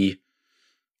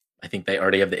think they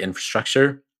already have the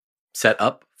infrastructure set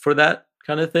up for that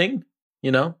kind of thing,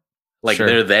 you know? Like, sure.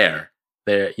 They're there.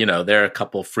 They're a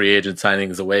couple free agent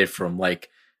signings away from like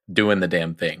doing the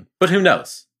damn thing. But who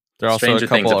knows? They're also a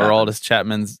couple of Aroldis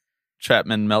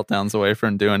Chapman meltdowns away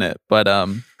from doing it. But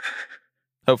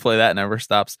hopefully that never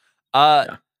stops.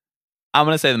 I'm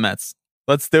going to say the Mets.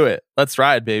 Let's do it. Let's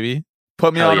ride, baby.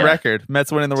 Put me on record.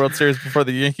 Mets winning the World Series before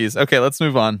the Yankees. Okay, let's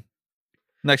move on.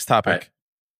 Next topic.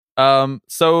 Right.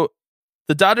 So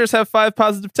the Dodgers have 5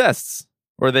 positive tests,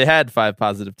 or they had 5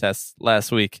 positive tests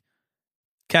last week.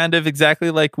 Kind of exactly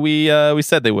like we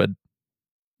said they would.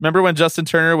 Remember when Justin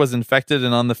Turner was infected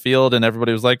and on the field and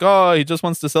everybody was like, oh, he just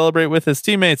wants to celebrate with his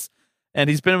teammates and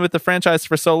he's been with the franchise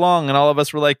for so long, and all of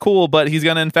us were like, cool, but he's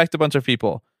going to infect a bunch of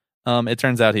people. It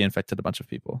turns out he infected a bunch of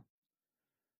people.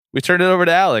 We turned it over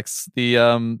to Alex,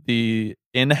 the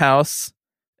in-house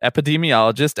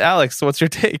epidemiologist. Alex, what's your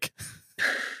take?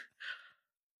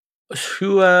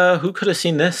 Who could have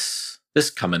seen this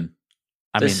coming?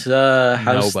 How's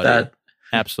nobody. that?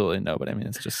 Absolutely nobody. I mean,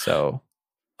 it's just so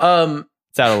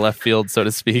It's out of left field, so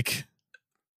to speak.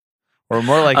 Or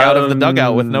more like out of the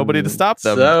dugout with nobody to stop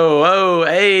them.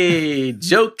 Hey,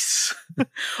 jokes.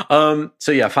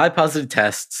 So yeah, 5 positive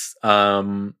tests.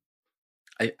 I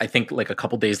think like a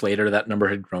couple days later, that number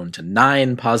had grown to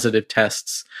 9 positive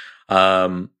tests.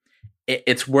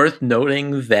 It's worth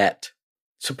noting that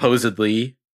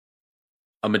supposedly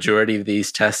a majority of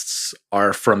these tests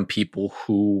are from people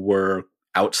who were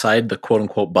outside the quote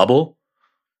unquote bubble.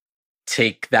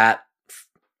 Take that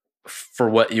for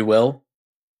what you will.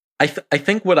 I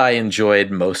think what I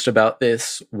enjoyed most about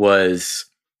this was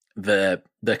the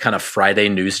kind of Friday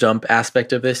news dump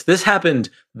aspect of this. This happened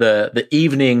the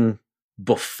evening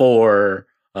before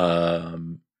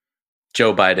Joe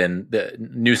Biden. The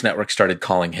news network started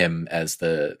calling him as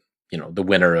the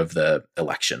winner of the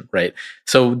election, right?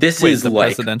 So this is the like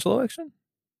presidential election.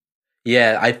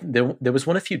 Yeah, there was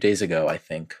one a few days ago, I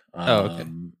think. Okay.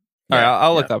 Yeah,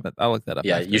 all right, I'll look that up.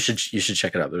 Yeah, after. you should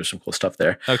check it out. There's some cool stuff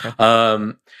there.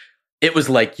 Okay. It was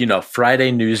like,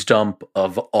 Friday news dump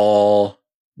of all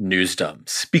news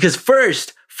dumps. Because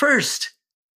first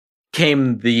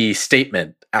came the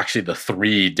statement, actually the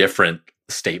 3 different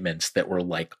statements that were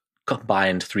like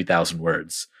combined 3,000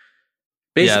 words.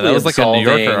 Basically, that was like a New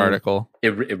Yorker article. It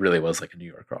really was like a New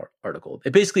Yorker article.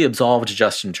 It basically absolved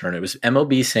Justin Turner. It was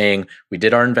MLB saying, we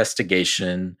did our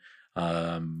investigation.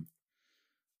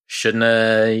 Shouldn't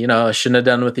have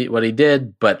done what he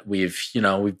did, but we've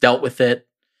dealt with it.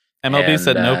 MLB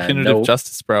said no punitive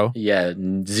justice, bro. Yeah,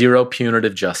 0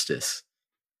 punitive justice.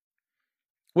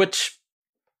 Which,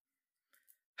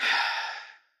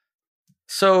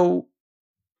 so,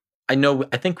 I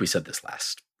think we said this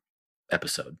last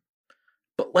episode,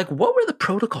 but like, what were the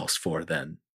protocols for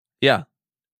then? Yeah.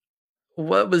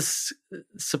 What was...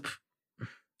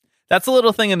 That's a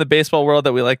little thing in the baseball world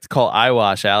that we like to call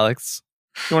eyewash, Alex.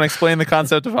 You want to explain the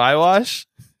concept of eyewash?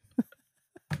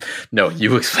 No,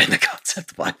 you explain the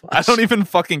concept of eyewash. I don't even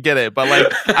fucking get it, but like,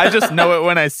 I just know it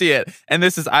when I see it. And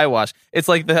this is eyewash. It's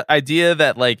like the idea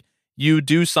that like you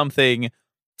do something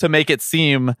to make it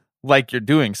seem like you're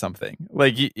doing something.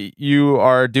 Like you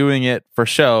are doing it for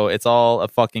show. It's all a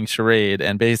fucking charade.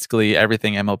 And basically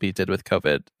everything MLB did with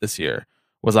COVID this year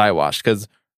was eyewash. Because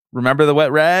remember the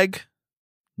wet rag?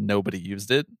 Nobody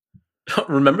used it.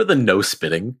 Remember the no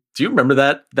spitting? Do you remember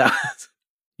that?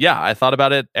 Yeah, I thought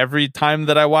about it every time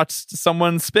that I watched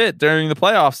someone spit during the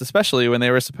playoffs, especially when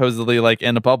they were supposedly like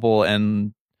in a bubble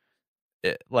and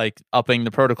like upping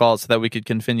the protocol so that we could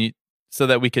continue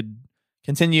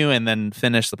and then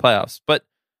finish the playoffs. But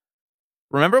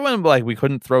remember when like we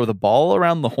couldn't throw the ball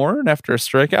around the horn after a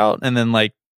strikeout, and then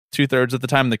like 2/3 of the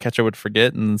time the catcher would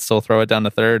forget and still throw it down to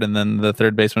third, and then the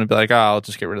third baseman would be like, "Oh, I'll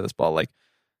just get rid of this ball." Like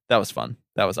that was fun.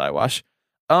 That was eyewash.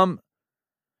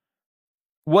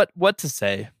 What to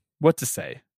say? What to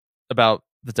say about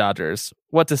the Dodgers?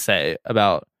 What to say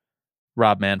about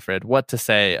Rob Manfred? What to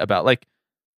say about, like,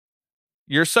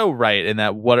 you're so right in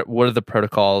that what are the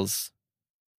protocols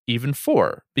even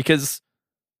for? Because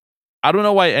I don't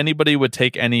know why anybody would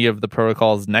take any of the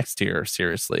protocols next year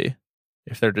seriously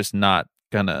if they're just not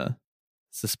gonna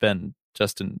suspend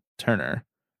Justin Turner.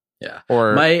 Yeah.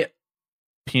 Or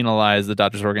penalize the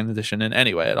Dodgers organization in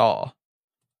any way at all.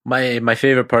 My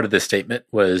favorite part of this statement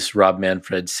was Rob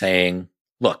Manfred saying,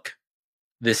 look,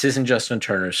 this isn't Justin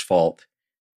Turner's fault.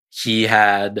 He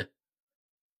had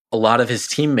a lot of his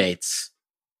teammates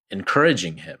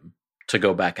encouraging him to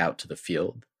go back out to the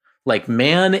field. Like,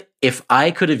 man, if I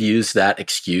could have used that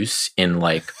excuse in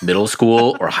like middle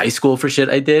school or high school for shit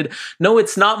I did, no,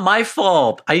 it's not my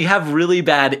fault. I have really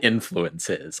bad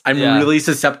influences. I'm really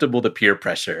susceptible to peer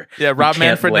pressure. Yeah, Rob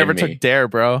Manfred never took dare,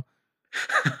 bro.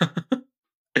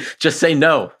 Just say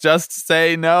no. Just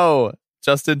say no.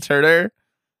 Justin Turner.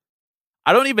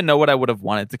 I don't even know what I would have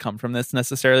wanted to come from this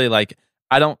necessarily. Like,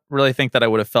 I don't really think that I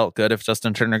would have felt good if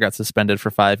Justin Turner got suspended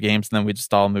for 5 games and then we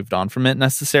just all moved on from it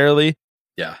necessarily.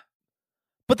 Yeah.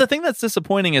 But the thing that's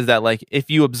disappointing is that, like, if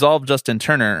you absolve Justin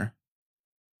Turner,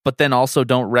 but then also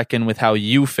don't reckon with how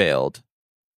you failed,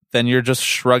 then you're just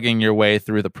shrugging your way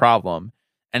through the problem.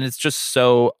 And it's just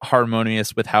so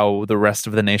harmonious with how the rest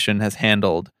of the nation has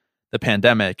handled the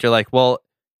pandemic. You're like, well,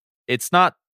 it's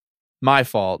not my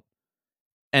fault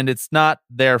and it's not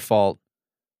their fault.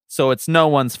 So it's no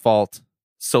one's fault.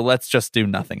 So let's just do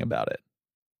nothing about it.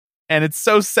 And it's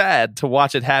so sad to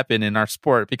watch it happen in our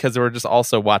sport because we're just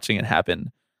also watching it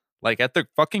happen like at the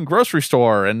fucking grocery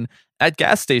store and at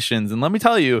gas stations. And let me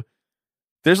tell you,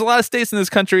 there's a lot of states in this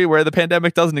country where the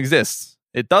pandemic doesn't exist.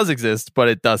 It does exist, but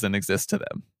it doesn't exist to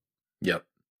them. Yep.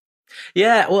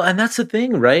 Yeah. Well, and that's the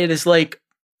thing, right? It's like,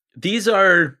 these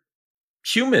are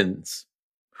humans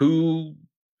who,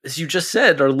 as you just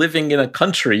said, are living in a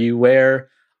country where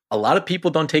a lot of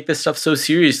people don't take this stuff so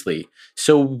seriously.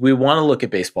 So we want to look at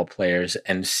baseball players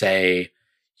and say,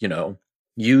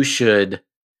 you should,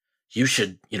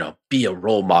 be a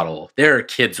role model. There are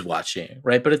kids watching,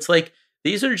 right? But it's like,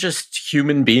 these are just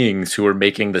human beings who are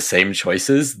making the same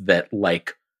choices that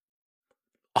like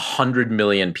 100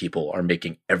 million people are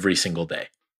making every single day.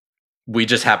 We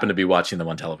just happen to be watching them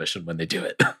on television when they do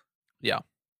it. Yeah.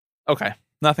 Okay.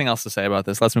 Nothing else to say about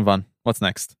this. Let's move on. What's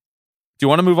next? Do you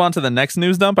want to move on to the next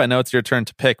news dump? I know it's your turn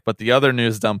to pick, but the other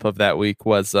news dump of that week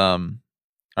was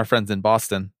our friends in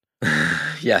Boston.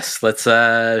 Yes. Let's,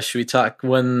 should we talk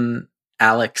when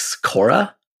Alex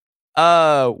Cora?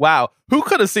 Wow. Who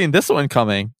could have seen this one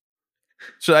coming?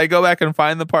 Should I go back and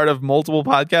find the part of multiple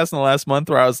podcasts in the last month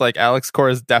where I was like, Alex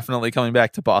Cora is definitely coming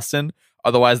back to Boston?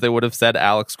 Otherwise, they would have said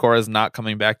Alex Cora is not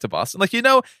coming back to Boston. Like,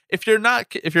 if you're not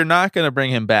going to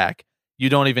bring him back, you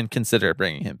don't even consider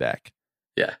bringing him back.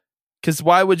 Yeah. Because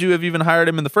why would you have even hired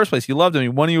him in the first place? You loved him. He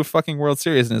won you a fucking World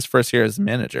Series in his first year as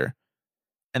manager.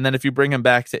 And then if you bring him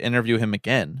back to interview him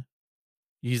again,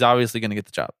 he's obviously going to get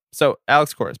the job. So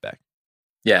Alex Cora is back.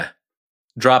 Yeah.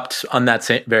 Dropped on that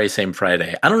very same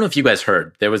Friday. I don't know if you guys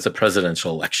heard, there was a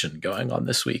presidential election going on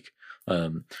this week.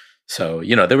 So,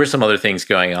 there were some other things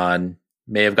going on,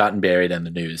 may have gotten buried in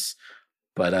the news.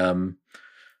 But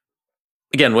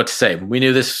again, what to say? We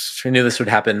knew this would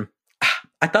happen.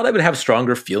 I thought I would have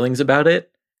stronger feelings about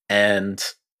it, and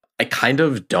I kind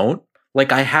of don't. Like,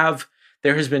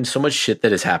 there has been so much shit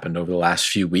that has happened over the last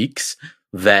few weeks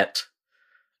that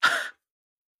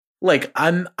like,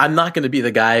 I'm not going to be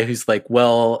the guy who's like,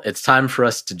 well, it's time for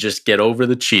us to just get over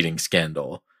the cheating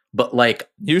scandal. But like,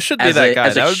 you should be that guy.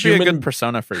 That would be a good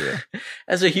persona for you.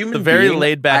 As a human being, the very being,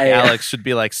 laid back Alex should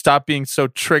be like, stop being so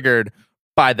triggered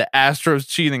by the Astros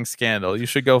cheating scandal. You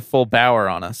should go full Bauer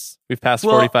on us. We've passed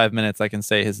 45 minutes. I can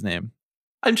say his name.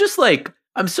 I'm just like,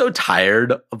 I'm so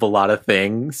tired of a lot of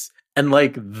things. And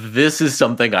like, this is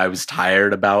something I was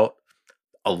tired about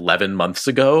 11 months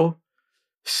ago.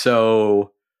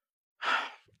 So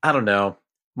I don't know.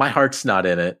 My heart's not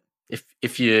in it.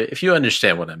 If you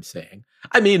understand what I'm saying.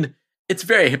 I mean, it's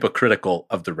very hypocritical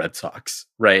of the Red Sox,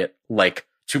 right? Like,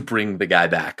 to bring the guy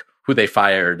back who they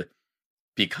fired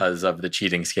because of the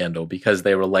cheating scandal, because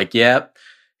they were like, yeah,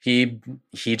 he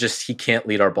can't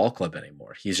lead our ball club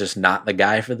anymore. He's just not the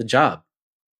guy for the job.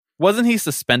 Wasn't he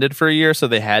suspended for a year, so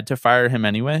they had to fire him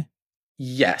anyway?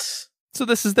 Yes. So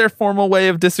this is their formal way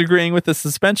of disagreeing with the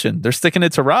suspension. They're sticking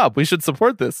it to Rob. We should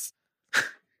support this.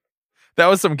 That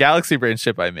was some galaxy brain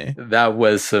shit by me. That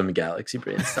was some galaxy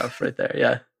brain stuff right there,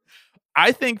 yeah.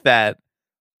 I think that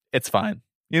it's fine.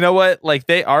 You know what? Like,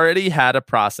 they already had a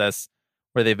process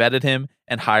where they vetted him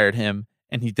and hired him,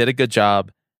 and he did a good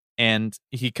job, and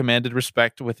he commanded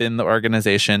respect within the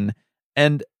organization.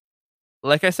 And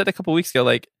like I said a couple weeks ago,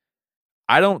 like,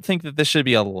 I don't think that this should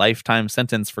be a lifetime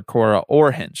sentence for Cora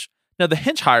or Hinch. Now, the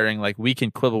Hinch hiring, like, we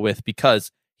can quibble with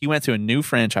because he went to a new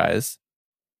franchise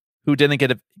who didn't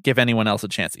give anyone else a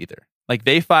chance either. Like,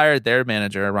 they fired their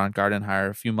manager, Ron Gardenhire,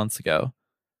 a few months ago.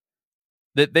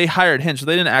 They hired Hinch.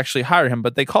 They didn't actually hire him,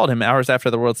 but they called him hours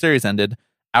after the World Series ended,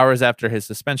 hours after his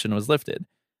suspension was lifted.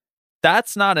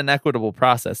 That's not an equitable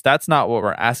process. That's not what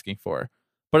we're asking for.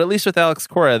 But at least with Alex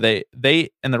Cora, they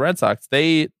and the Red Sox,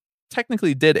 they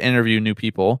technically did interview new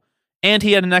people, and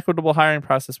he had an equitable hiring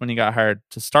process when he got hired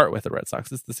to start with the Red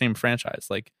Sox. It's the same franchise.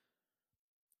 Like,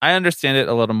 I understand it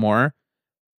a little more.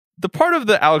 The part of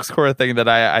the Alex Cora thing that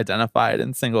I identified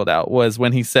and singled out was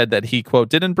when he said that he, quote,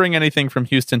 didn't bring anything from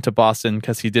Houston to Boston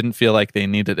because he didn't feel like they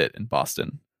needed it in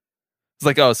Boston. It's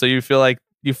like, oh, so you felt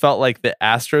like the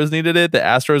Astros needed it? The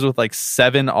Astros with like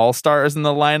 7 all-stars in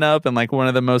the lineup and like one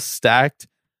of the most stacked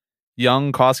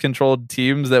young cost-controlled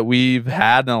teams that we've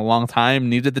had in a long time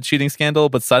needed the cheating scandal,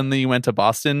 but suddenly you went to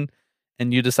Boston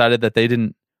and you decided that they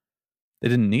didn't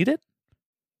need it?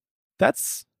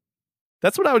 That's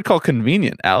what I would call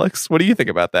convenient, Alex. What do you think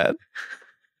about that?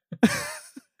 Do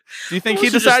you think he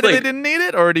decided they didn't need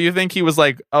it? Or do you think he was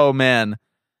like, oh man,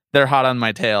 they're hot on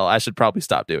my tail, I should probably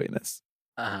stop doing this?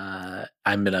 I'm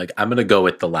gonna go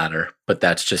with the latter, but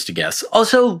that's just a guess.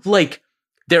 Also, like,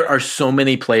 there are so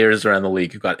many players around the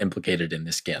league who got implicated in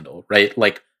this scandal, right?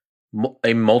 Like,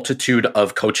 a multitude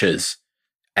of coaches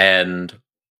and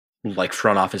like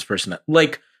front office personnel.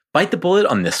 Like, bite the bullet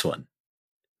on this one.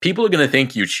 People are going to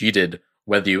think you cheated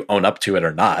whether you own up to it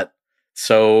or not.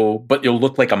 So, but you'll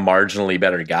look like a marginally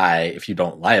better guy if you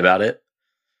don't lie about it.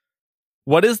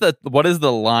 What is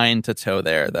the line to toe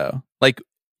there, though? Like,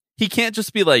 he can't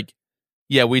just be like,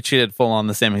 yeah, we treated full on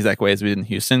the same exact way as we did in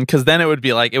Houston, because then it would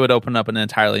be like, it would open up an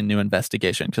entirely new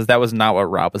investigation, because that was not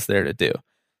what Rob was there to do.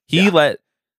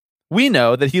 We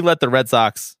know that he let the Red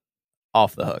Sox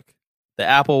off the hook. The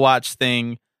Apple Watch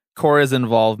thing, Cora's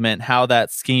involvement, how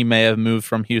that scheme may have moved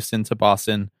from Houston to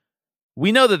Boston.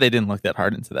 We know that they didn't look that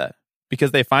hard into that,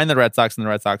 because they find the Red Sox and the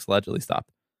Red Sox allegedly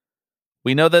stopped.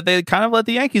 We know that they kind of let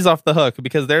the Yankees off the hook,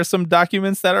 because there's some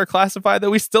documents that are classified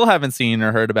that we still haven't seen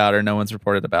or heard about, or no one's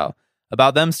reported about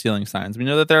them stealing signs. We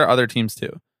know that there are other teams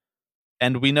too.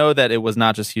 And we know that it was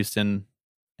not just Houston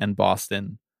and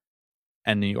Boston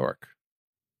and New York.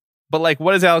 But like,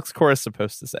 what is Alex Cora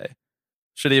supposed to say?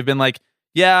 Should he have been like,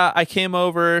 yeah, I came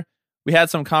over, we had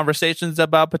some conversations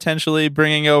about potentially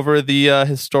bringing over the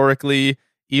historically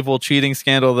evil cheating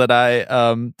scandal that I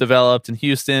developed in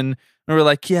Houston. And we're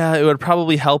like, yeah, it would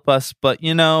probably help us, but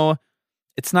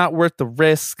it's not worth the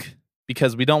risk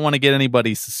because we don't want to get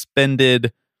anybody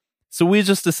suspended. So we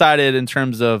just decided in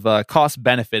terms of cost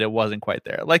benefit, it wasn't quite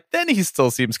there. Like, then he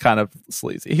still seems kind of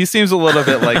sleazy. He seems a little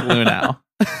bit like Luhnow.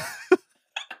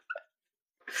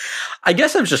 I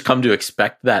guess I've just come to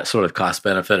expect that sort of cost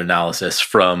benefit analysis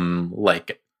from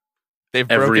like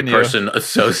every person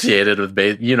associated with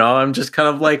I'm just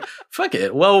kind of like, fuck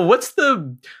it. Well, what's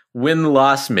the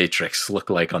win-loss matrix look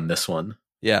like on this one?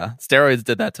 Yeah, steroids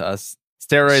did that to us.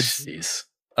 Steroids. Jeez.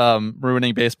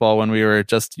 Ruining baseball when we were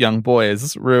just young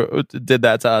boys did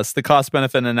that to us. The cost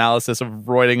benefit analysis of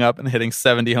roiding up and hitting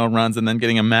 70 home runs and then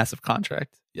getting a massive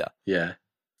contract. Yeah.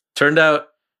 Turned out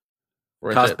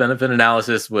cost it. Benefit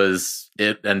analysis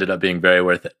ended up being very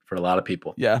worth it for a lot of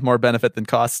people. Yeah, more benefit than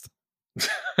cost.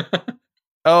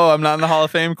 Oh, I'm not in the Hall of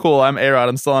Fame? Cool. I'm A-Rod.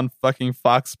 I'm still on fucking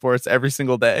Fox Sports every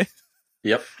single day.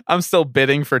 Yep. I'm still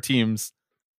bidding for teams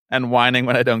and whining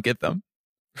when I don't get them.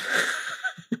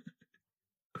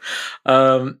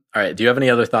 All right. Do you have any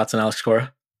other thoughts on Alex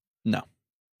Cora? No.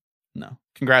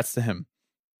 Congrats to him.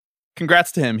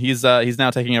 He's now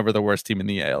taking over the worst team in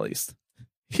the AL East.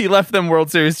 He left them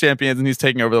World Series champions, and he's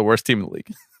taking over the worst team in the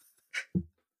league.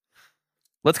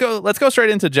 Let's go straight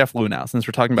into Jeff Luhnow, since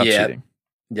we're talking about cheating.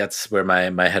 That's where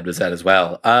my head was at as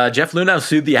well. Jeff Luhnow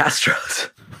sued the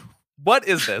Astros. What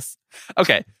is this?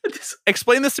 Okay,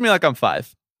 explain this to me like I'm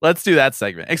 5. Let's do that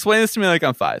segment. Explain this to me like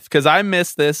I'm 5, because I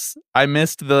missed this. I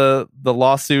missed the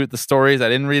lawsuit, the stories. I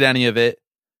didn't read any of it.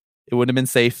 It wouldn't have been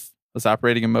safe. I was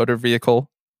operating a motor vehicle.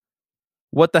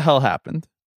 What the hell happened?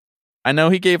 I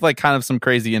know he gave like kind of some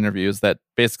crazy interviews that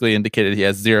basically indicated he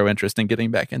has zero interest in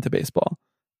getting back into baseball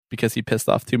because he pissed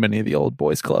off too many of the old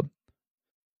boys club.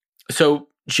 So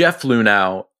Jeff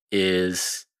Luhnow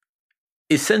is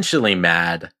essentially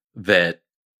mad that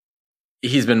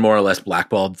he's been more or less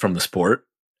blackballed from the sport,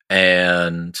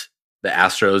 and the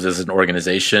Astros as an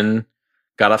organization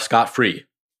got off scot-free.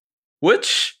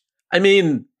 Which, I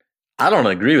mean, I don't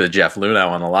agree with Jeff Luhnow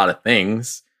on a lot of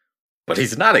things, but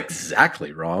he's not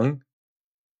exactly wrong.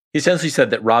 He essentially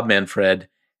said that Rob Manfred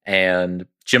and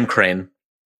Jim Crane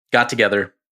got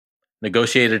together,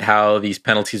 negotiated how these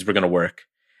penalties were going to work,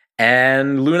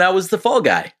 and Luhnow was the fall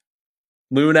guy.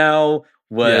 Luhnow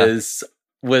was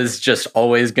just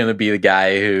always going to be the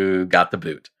guy who got the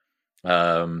boot.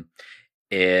 I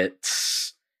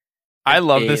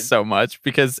love this so much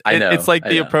because it's like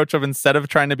the approach of, instead of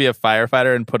trying to be a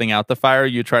firefighter and putting out the fire,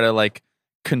 you try to like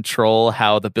control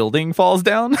how the building falls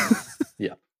down.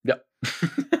 Yeah.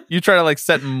 You try to like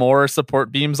set more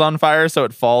support beams on fire so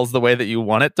it falls the way that you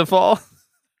want it to fall.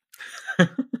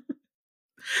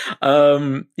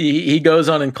 He goes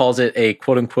on and calls it a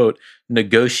quote unquote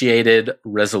negotiated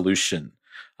resolution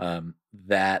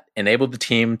that enabled the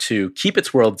team to keep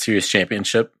its World Series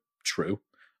championship. True.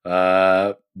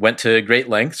 Went to great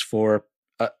lengths to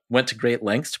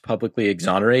publicly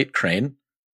exonerate Crane.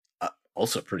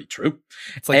 Also pretty true.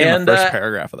 It's like in the first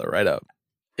paragraph of the write-up.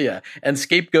 Yeah, and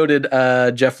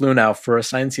scapegoated Jeff Luhnow for a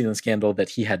sign stealing scandal that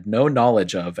he had no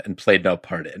knowledge of and played no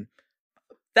part in.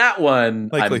 That one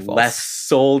likely I'm false. Less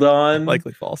sold on.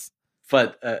 Likely false.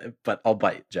 But I'll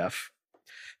bite, Jeff.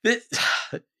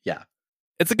 Yeah.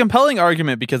 It's a compelling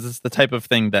argument because it's the type of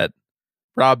thing that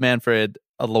Rob Manfred,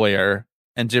 a lawyer,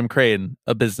 and Jim Crane,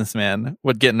 a businessman,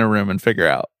 would get in a room and figure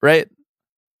out, right?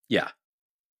 Yeah.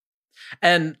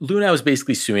 And Luhnow is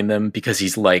basically suing them because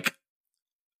he's like,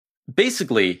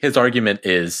 basically his argument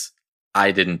is,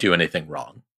 I didn't do anything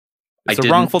wrong. It's a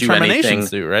wrongful termination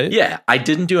suit, right? Yeah, I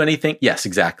didn't do anything. Yes,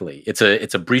 exactly. It's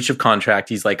a breach of contract.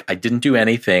 He's like, I didn't do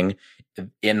anything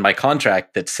in my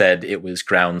contract that said it was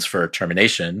grounds for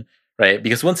termination, right?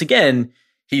 Because once again,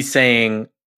 he's saying,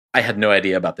 I had no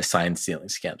idea about the sign stealing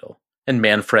scandal. And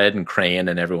Manfred and Crane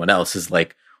and everyone else is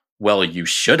like, well, you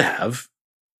should have.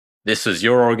 this is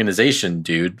your organization,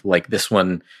 dude. Like, this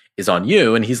one is on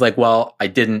you. And he's like, well,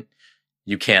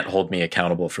 you can't hold me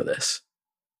accountable for this.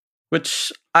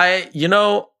 Which I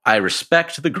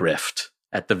respect the grift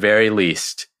at the very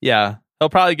least. Yeah. He'll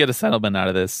probably get a settlement out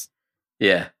of this.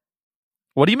 Yeah.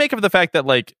 What do you make of the fact that,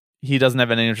 like, he doesn't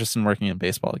have any interest in working in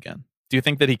baseball again? Do you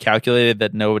think that he calculated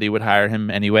that nobody would hire him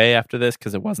anyway after this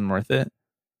because it wasn't worth it?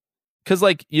 Because,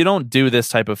 like, you don't do this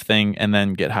type of thing and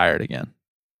then get hired again.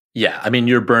 Yeah. I mean,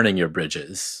 you're burning your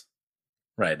bridges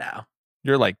right now.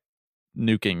 You're, like,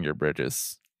 nuking your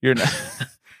bridges. You're not.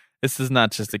 This is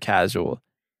not just a casual.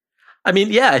 I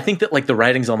mean, yeah, I think that, like, the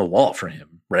writing's on the wall for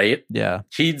him, right? Yeah.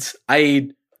 Jeff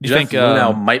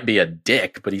Luhnow might be a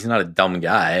dick, but he's not a dumb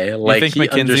guy. Like, think he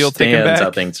McKenzie will take him understands back?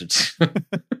 how things are.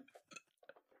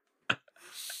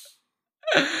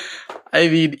 I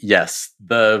mean, yes,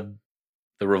 the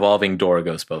revolving door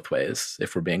goes both ways,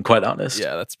 if we're being quite honest.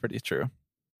 Yeah, that's pretty true.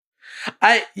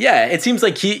 It seems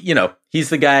like he's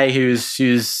the guy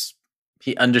who's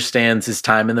he understands his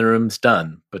time in the room's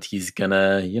done, but he's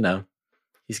gonna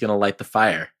light the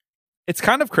fire. It's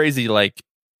kind of crazy, like,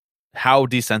 how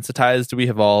desensitized we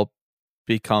have all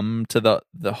become to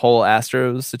the whole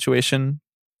Astros situation.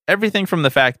 Everything from the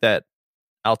fact that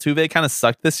Altuve kind of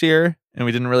sucked this year, and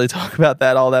we didn't really talk about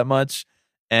that all that much,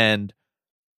 and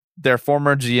their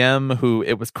former GM, who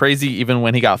it was crazy even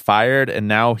when he got fired, and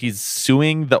now he's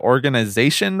suing the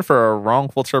organization for a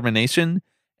wrongful termination,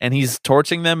 and he's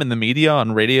torching them in the media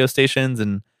on radio stations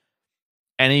and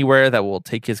anywhere that will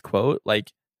take his quote.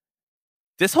 Like,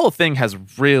 this whole thing has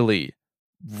really,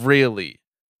 really,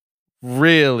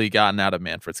 really gotten out of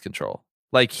Manfred's control.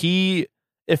 Like,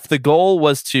 if the goal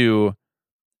was to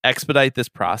expedite this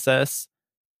process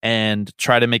and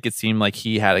try to make it seem like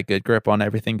he had a good grip on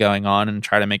everything going on and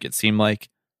try to make it seem like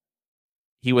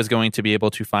he was going to be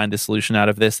able to find a solution out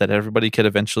of this that everybody could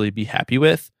eventually be happy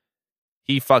with,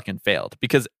 he fucking failed,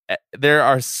 because there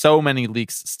are so many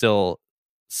leaks still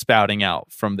spouting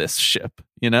out from this ship,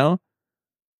 you know?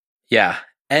 Yeah.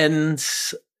 And,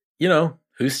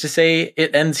 who's to say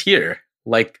it ends here?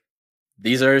 Like,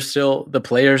 the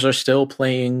players are still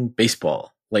playing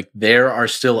baseball. Like, there are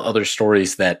still other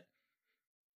stories that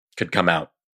could come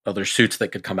out, other suits that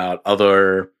could come out,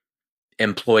 other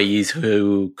employees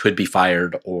who could be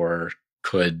fired or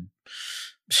could,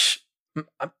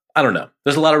 I don't know.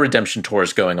 There's a lot of redemption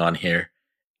tours going on here,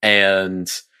 and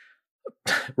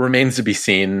remains to be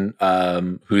seen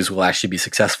whose will actually be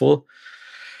successful.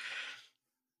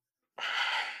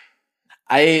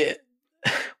 I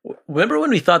remember when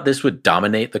we thought this would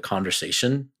dominate the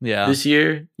conversation this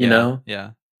year, you know?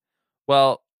 Yeah.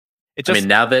 Well, I mean,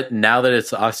 now that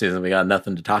it's the offseason, we got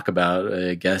nothing to talk about.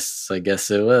 I guess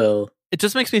it will. It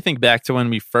just makes me think back to when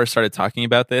we first started talking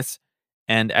about this,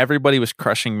 and everybody was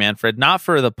crushing Manfred, not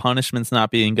for the punishments not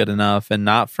being good enough, and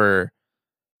not for,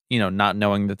 not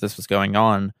knowing that this was going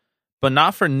on, but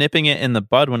not for nipping it in the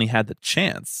bud when he had the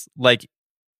chance. Like,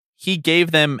 he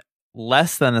gave them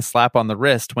less than a slap on the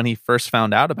wrist when he first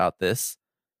found out about this,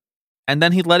 and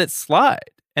then he let it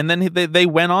slide. And then they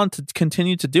went on to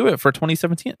continue to do it for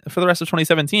 2017, for the rest of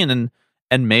 2017,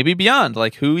 and maybe beyond.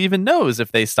 Like, who even knows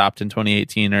if they stopped in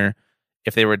 2018 or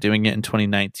if they were doing it in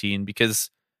 2019?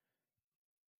 Because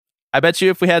I bet you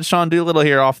if we had Sean Doolittle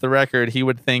here off the record, he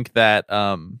would think that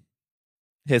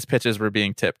his pitches were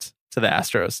being tipped to the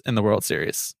Astros in the World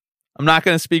Series. I'm not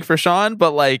going to speak for Sean,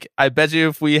 but, like, I bet you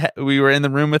if we were in the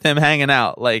room with him hanging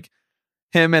out, like,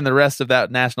 him and the rest of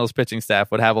that Nationals pitching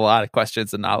staff would have a lot of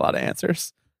questions and not a lot of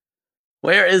answers.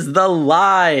 Where is the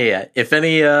lie? If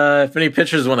any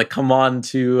pitchers want to come on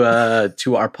to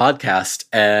our podcast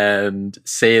and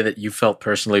say that you felt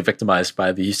personally victimized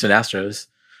by the Houston Astros,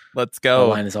 let's go.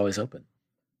 The line is always open.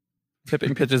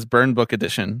 Tipping Pitches Burn Book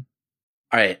Edition.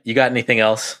 All right, you got anything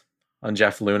else on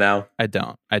Jeff Luhnow? I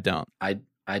don't. I don't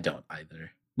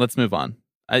either. Let's move on.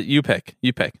 You pick.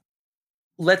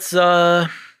 Let's talk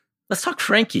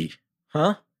Frankie,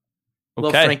 huh? Okay.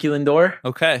 Little Frankie Lindor.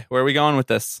 Okay, where are we going with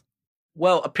this?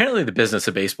 Well, apparently the business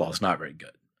of baseball is not very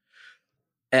good.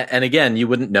 And again, you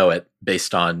wouldn't know it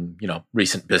based on,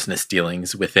 recent business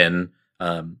dealings within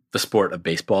the sport of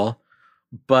baseball.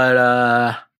 But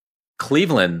the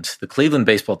Cleveland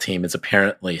baseball team is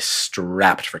apparently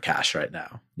strapped for cash right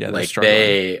now. Yeah, like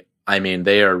they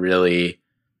are really,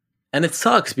 and it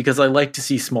sucks because I like to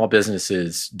see small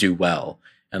businesses do well.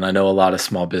 And I know a lot of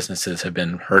small businesses have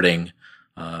been hurting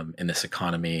in this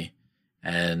economy.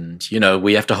 And,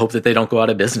 we have to hope that they don't go out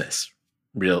of business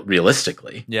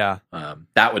realistically. Yeah.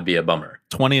 That would be a bummer.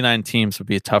 29 teams would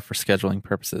be tough for scheduling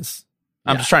purposes.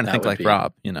 I'm just trying to think like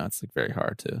Rob, it's like very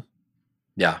hard to.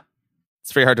 Yeah.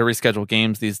 It's very hard to reschedule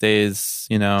games these days,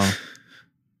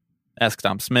 Ask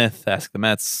Dom Smith, ask the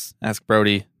Mets, ask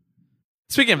Brody.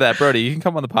 Speaking of that, Brody, you can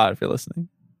come on the pod if you're listening.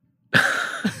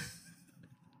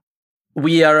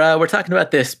 We're talking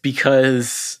about this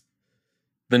because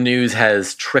the news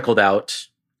has trickled out,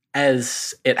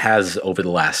 as it has over the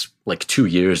last 2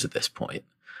 years at this point,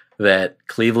 that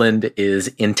Cleveland is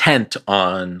intent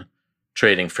on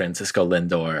trading Francisco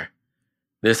Lindor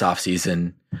this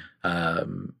offseason.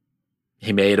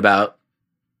 He made about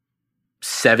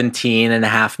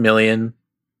 $17.5 million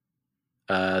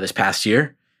this past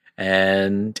year,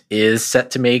 and is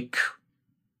set to make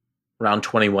around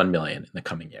 $21 million in the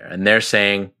coming year. And they're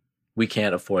saying we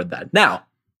can't afford that. Now,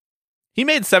 he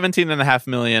made $17.5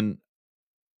 million.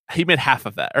 He made half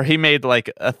of that, or he made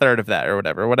a third of that, or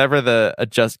whatever the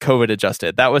COVID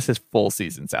adjusted. That was his full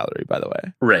season salary, by the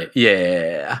way. Right.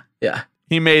 Yeah.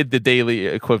 He made the daily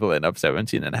equivalent of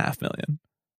 $17.5 million.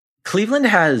 Cleveland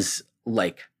has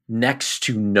next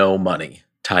to no money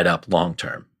tied up long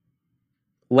term.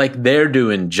 They're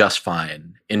doing just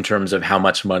fine in terms of how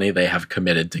much money they have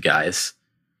committed to guys.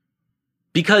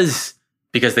 Because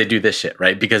they do this shit,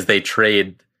 right? Because they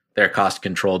trade their cost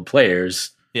controlled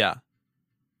players. Yeah.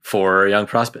 For young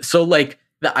prospects. So the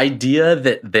idea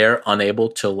that they're unable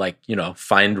to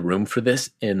find room for this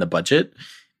in the budget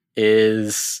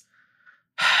is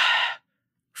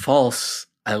false.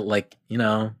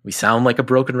 We sound like a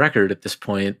broken record at this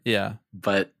point. Yeah.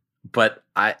 But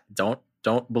I don't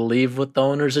believe what the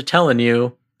owners are telling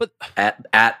you. But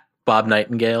at Bob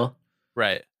Nightingale.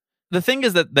 Right. The thing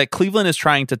is that Cleveland is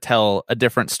trying to tell a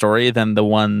different story than the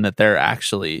one that they're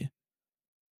actually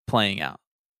playing out.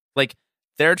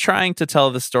 They're trying to tell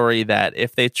the story that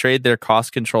if they trade their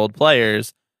cost-controlled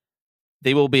players,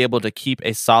 they will be able to keep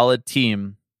a solid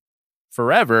team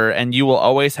forever, and you will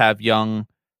always have young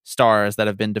stars that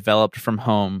have been developed from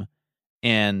home,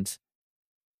 and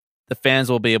the fans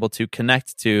will be able to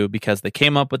connect to because they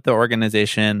came up with the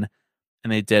organization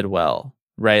and they did well,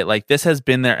 right? This has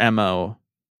been their MO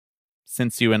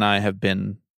since you and I have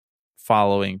been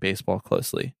following baseball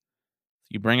closely.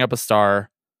 You bring up a star,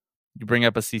 you bring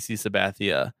up a CC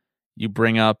Sabathia, you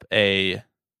bring up a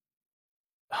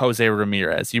Jose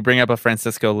Ramirez, you bring up a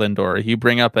Francisco Lindor, you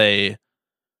bring up a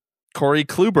Corey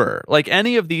Kluber,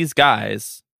 any of these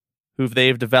guys who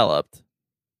they've developed,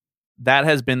 that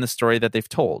has been the story that they've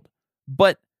told.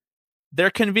 But they're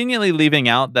conveniently leaving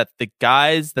out that the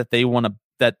guys that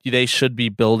they should be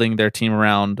building their team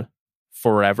around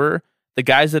forever, the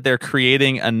guys that they're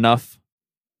creating enough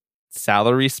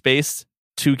salary space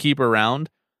to keep around,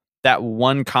 that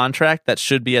one contract that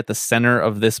should be at the center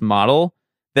of this model,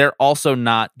 they're also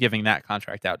not giving that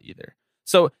contract out either.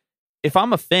 So if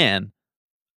I'm a fan,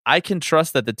 I can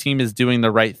trust that the team is doing the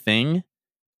right thing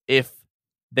if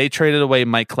they traded away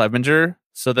Mike Clevinger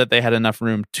so that they had enough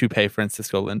room to pay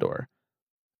Francisco Lindor.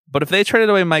 But if they traded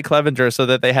away Mike Clevinger so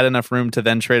that they had enough room to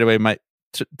then trade away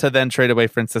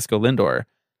Francisco Lindor,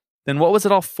 then what was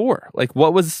it all for?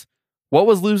 What was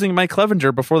losing Mike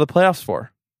Clevinger before the playoffs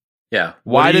for? Yeah.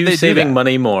 Why did they saving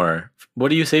money more?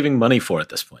 What are you saving money for at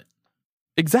this point?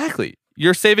 Exactly.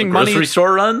 You're saving money. Grocery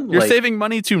store run? You're saving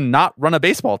money to not run a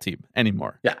baseball team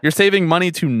anymore. Yeah. You're saving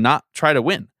money to not try to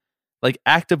win.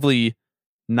 Actively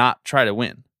not try to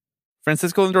win.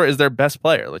 Francisco Lindor is their best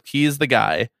player. He's the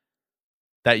guy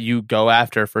that you go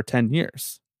after for 10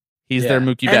 years. He's their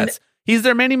Mookie Betts. He's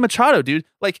their Manny Machado, dude.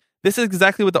 This is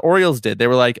exactly what the Orioles did. They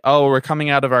were we're coming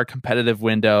out of our competitive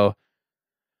window.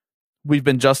 We've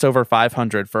been just over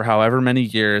 500 for however many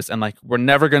years, and we're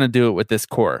never going to do it with this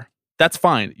core. That's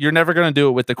fine. You're never going to do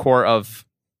it with the core of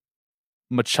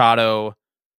Machado,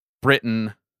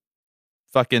 Britton,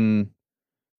 fucking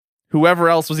whoever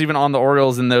else was even on the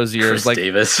Orioles in those years. Chris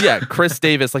Davis. Yeah, Chris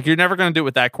Davis. You're never going to do it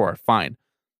with that core. Fine.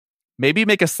 Maybe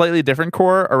make a slightly different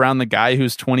core around the guy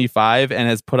who's 25 and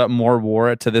has put up more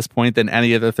WAR to this point than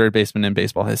any other third baseman in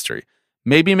baseball history.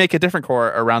 Maybe make a different core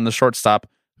around the shortstop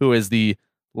who is the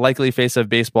likely face of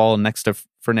baseball next to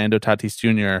Fernando Tatis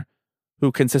Jr.,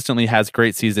 who consistently has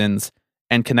great seasons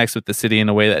and connects with the city in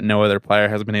a way that no other player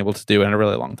has been able to do in a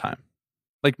really long time.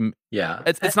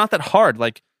 It's not that hard.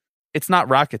 It's not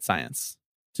rocket science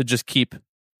to just keep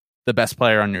the best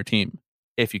player on your team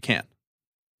if you can.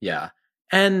 Yeah.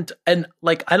 And I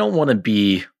don't want to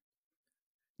be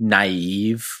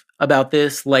naive about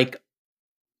this.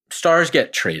 Stars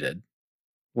get traded.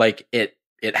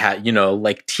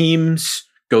 Teams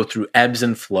go through ebbs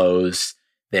and flows.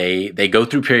 They go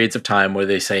through periods of time where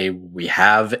they say, we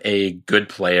have a good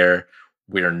player.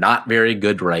 We're not very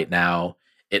good right now.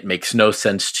 It makes no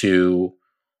sense to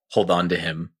hold on to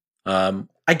him.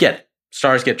 I get it.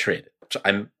 Stars get traded.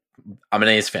 I'm an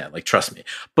A's fan. Trust me.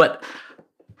 But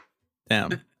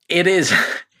damn, it is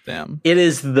Damn. It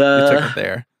is You took it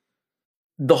there.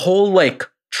 the whole like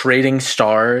trading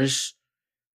stars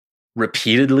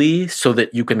repeatedly so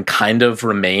that you can kind of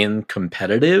remain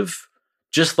competitive.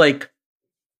 Just like,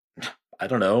 I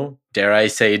don't know, dare I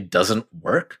say, doesn't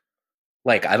work.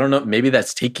 Like, I don't know, maybe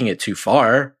that's taking it too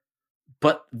far.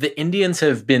 But the Indians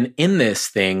have been in this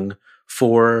thing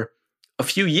for a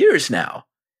few years now,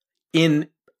 in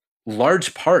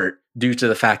large part due to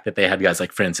the fact that they had guys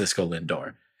like Francisco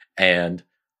Lindor and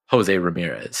Jose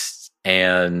Ramirez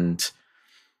and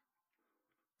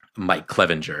Mike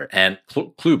Clevenger and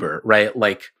Kluber, right?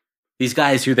 Like these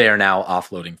guys who they are now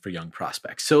offloading for young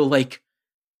prospects. So like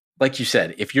you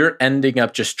said, if you're ending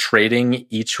up just trading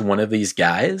each one of these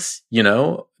guys, you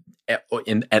know, at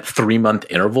 3-month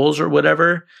intervals or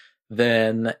whatever,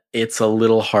 then it's a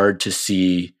little hard to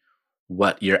see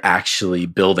what you're actually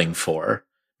building for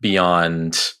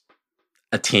beyond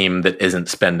a team that isn't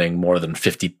spending more than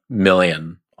 $50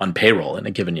 million on payroll in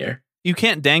a given year. You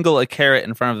can't dangle a carrot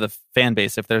in front of the fan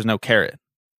base if there's no carrot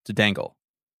to dangle.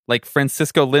 Like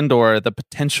Francisco Lindor, the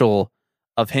potential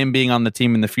of him being on the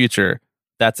team in the future,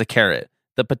 that's a carrot.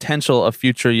 The potential of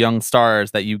future young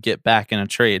stars that you get back in a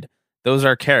trade, those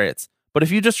are carrots. But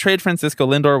if you just trade Francisco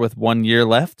Lindor with 1 year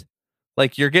left,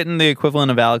 like you're getting the equivalent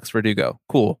of Alex Verdugo.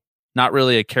 Cool. Not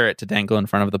really a carrot to dangle in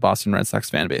front of the Boston Red Sox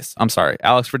fan base. I'm sorry.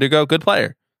 Alex Verdugo, good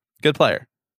player. Good player.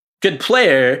 Good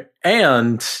player,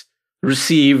 and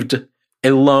received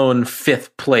a lone 5th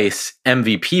place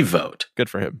MVP vote. Good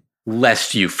for him.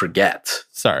 Lest you forget.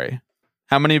 Sorry.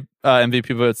 How many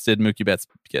MVP votes did Mookie Betts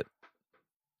get?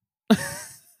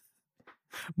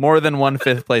 More than one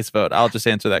 5th place vote. I'll just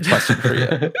answer that question for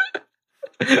you.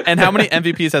 And how many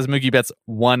MVPs has Mookie Betts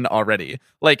won already?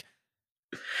 Like,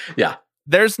 yeah,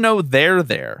 there's no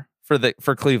there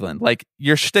for Cleveland. Like,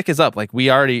 your shtick is up. Like, we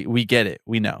get it.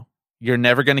 We know. You're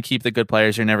never going to keep the good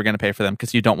players. You're never going to pay for them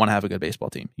because you don't want to have a good baseball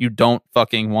team. You don't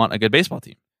fucking want a good baseball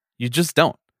team. You just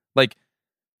don't. Like,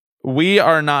 we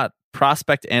are not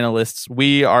prospect analysts.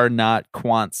 We are not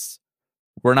quants.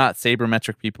 We're not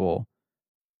sabermetric people.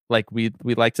 Like, we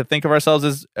like to think of ourselves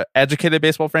as educated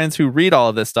baseball fans who read all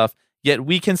of this stuff, yet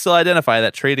we can still identify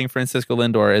that trading Francisco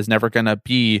Lindor is never going to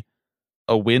be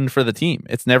a win for the team.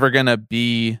 It's never going to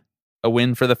be a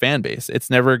win for the fan base. It's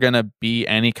never going to be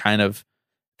any kind of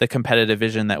the competitive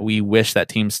vision that we wish that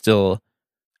team still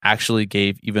actually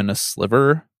gave even a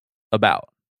sliver about.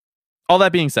 All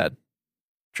that being said,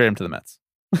 trade him to the Mets.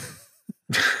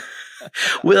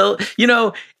 Well, you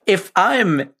know, if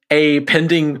I'm a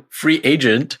pending free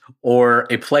agent or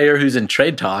a player who's in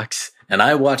trade talks and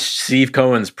I watched Steve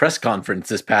Cohen's press conference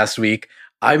this past week,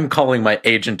 I'm calling my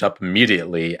agent up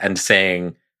immediately and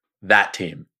saying, that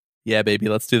team. Yeah, baby,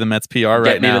 let's do the Mets PR right now.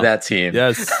 Get me to that team.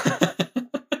 Yes.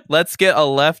 Let's get a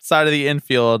left side of the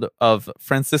infield of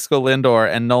Francisco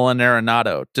Lindor and Nolan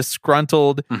Arenado,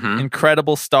 disgruntled,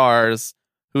 incredible stars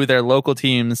who their local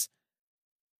teams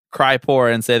cry poor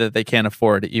and say that they can't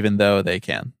afford, even though they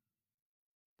can.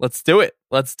 Let's do it.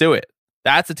 Let's do it.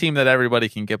 That's a team that everybody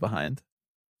can get behind.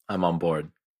 I'm on board.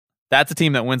 That's a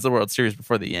team that wins the World Series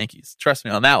before the Yankees. Trust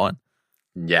me on that one.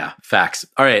 Yeah, facts.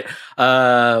 All right.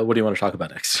 What do you want to talk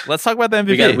about next? Let's talk about the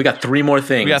MVP. We got 3 more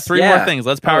things. We got 3 more things.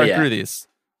 Let's power through these.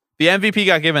 The MVP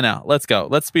got given out. Let's go.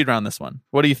 Let's speed round this one.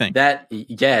 What do you think?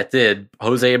 It did.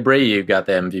 Jose Abreu got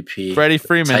the MVP. Freddie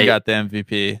Freeman got the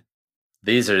MVP.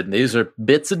 These are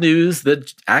bits of news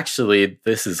that actually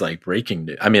this is like breaking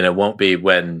news. I mean, it won't be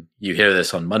when you hear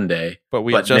this on Monday. But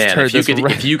we just heard this.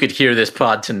 If you could hear this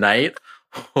pod tonight,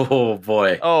 oh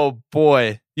boy. Oh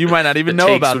boy. You might not even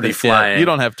know about this yet. You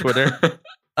don't have Twitter.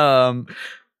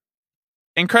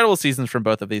 Incredible seasons from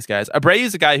both of these guys. Abreu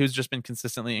is a guy who's just been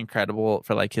consistently incredible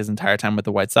for like his entire time with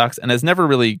the White Sox and has never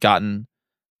really gotten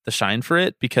the shine for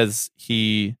it because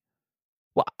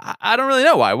I don't really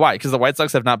know why. Why? Because the White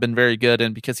Sox have not been very good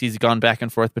and because he's gone back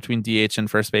and forth between DH and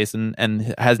first base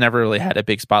and has never really had a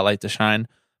big spotlight to shine.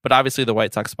 But obviously the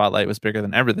White Sox spotlight was bigger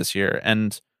than ever this year.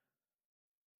 And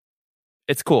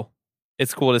it's cool.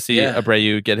 It's cool to see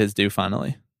Abreu get his due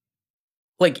finally.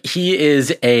 Like, he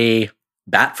is a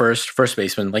bat first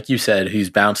baseman, like you said, who's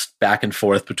bounced back and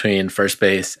forth between first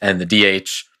base and the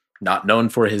DH, not known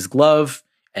for his glove,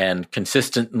 and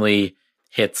consistently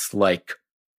hits like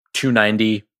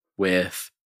 290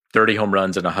 with 30 home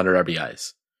runs and 100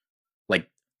 RBIs. Like,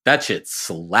 that shit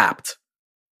slapped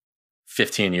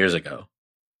 15 years ago.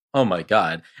 Oh my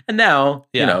God. And now,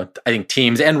 you know, I think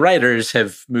teams and writers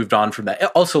have moved on from that.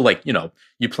 Also, like, you know,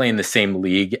 you play in the same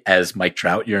league as Mike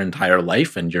Trout your entire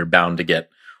life and you're bound to get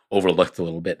overlooked a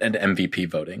little bit and MVP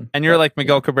voting. And you're like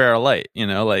Miguel Cabrera light, you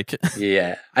know, like.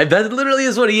 Yeah. That literally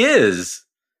is what he is.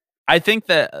 I think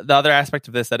that the other aspect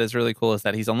of this that is really cool is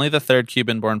that he's only the third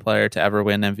Cuban-born player to ever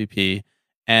win MVP.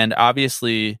 And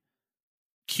obviously,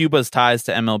 Cuba's ties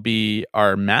to MLB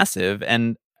are massive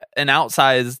and an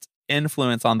outsized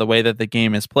influence on the way that the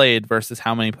game is played versus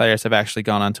how many players have actually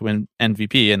gone on to win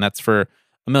MVP. And that's for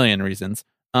a million reasons.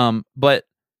 But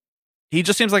he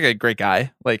just seems like a great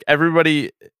guy. Like,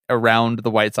 everybody around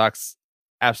the White Sox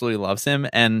absolutely loves him.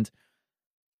 And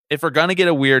if we're going to get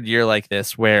a weird year like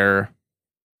this where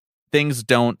things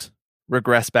don't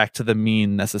regress back to the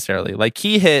mean necessarily, like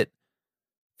he hit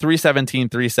 317,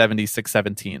 370,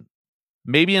 617.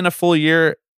 Maybe in a full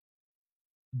year,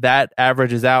 that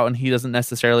averages out and he doesn't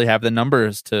necessarily have the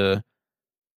numbers to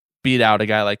beat out a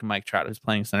guy like Mike Trout, who's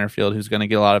playing center field, who's going to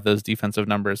get a lot of those defensive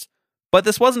numbers. But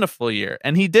this wasn't a full year,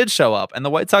 and he did show up, and the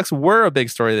White Sox were a big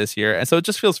story this year. And so it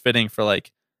just feels fitting for,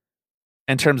 like,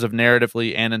 in terms of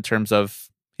narratively and in terms of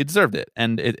he deserved it.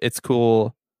 And it's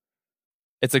cool.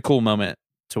 It's a cool moment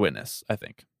to witness, I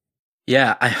think.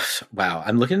 Yeah. Wow.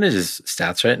 I'm looking at his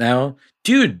stats right now.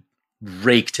 Dude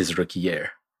raked his rookie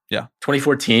year. Yeah.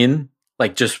 2014,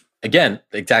 like, just, again,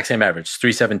 the exact same average,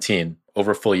 317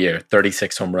 over a full year,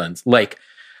 36 home runs. Like,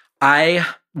 I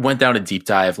went down a deep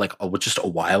dive like just a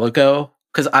while ago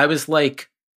because I was like,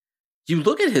 you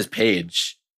look at his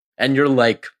page and you're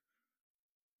like,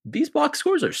 these box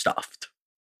scores are stuffed.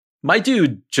 My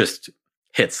dude just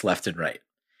hits left and right.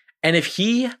 And if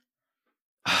he's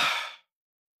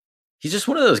just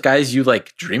one of those guys you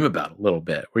like dream about a little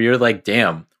bit where you're like,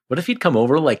 damn, what if he'd come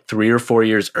over like 3 or 4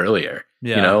 years earlier?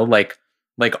 Yeah. You know, like,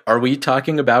 are we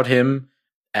talking about him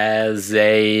as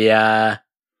a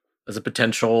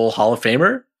potential Hall of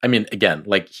Famer? I mean, again,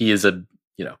 like, he is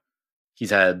he's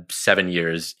had 7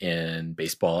 years in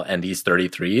baseball and he's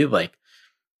 33. Like,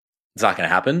 it's not going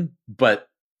to happen, but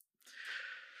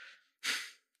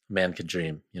man could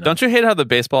dream. You know? Don't you hate how the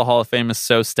Baseball Hall of Fame is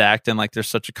so stacked and like there's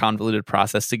such a convoluted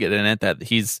process to get in it that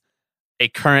he's a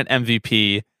current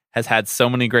MVP, has had so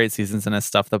many great seasons and has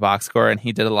stuffed the box score, and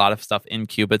he did a lot of stuff in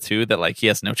Cuba too that like he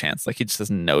has no chance. Like, he just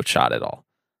has no shot at all.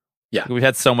 Yeah, we've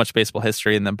had so much baseball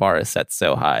history, and the bar is set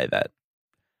so high that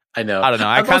I know. I don't know.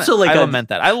 I lament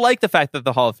that. I like the fact that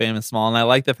the Hall of Fame is small, and I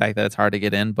like the fact that it's hard to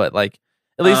get in. But like,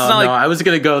 at least it's not like I was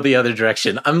gonna go the other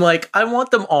direction. I'm like, I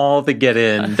want them all to get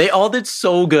in. They all did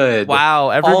so good.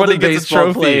 Wow, everybody gets a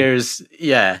trophy. Players,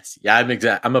 yeah.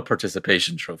 I'm a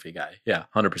participation trophy guy. Yeah,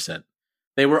 100%.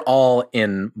 They were all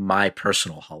in my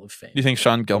personal Hall of Fame. You think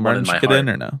Sean Gilmartin should get in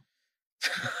or no?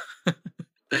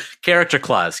 Character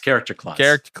clause. Character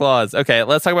clause. Okay,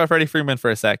 let's talk about Freddie Freeman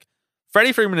for a sec.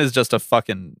 Freddie Freeman is just a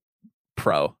fucking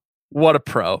pro. What a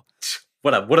pro.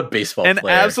 What a baseball player. An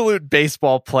absolute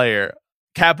baseball player.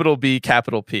 Capital B,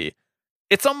 capital P.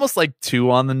 It's almost like too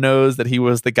on the nose that he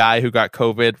was the guy who got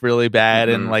COVID really bad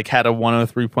and like had a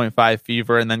 103.5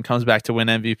 fever and then comes back to win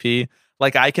MVP.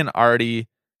 Like, I can already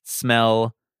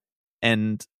smell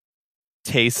and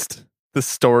taste the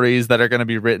stories that are going to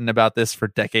be written about this for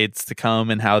decades to come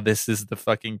and how this is the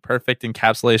fucking perfect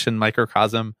encapsulation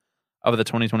microcosm of the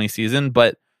 2020 season.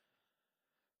 But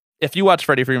if you watch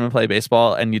Freddie Freeman play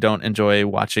baseball and you don't enjoy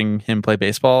watching him play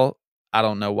baseball, I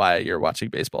don't know why you're watching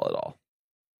baseball at all.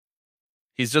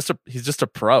 He's just a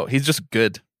pro. He's just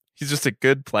good. He's just a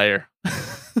good player.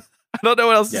 I don't know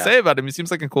what else to say about him. He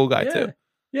seems like a cool guy too.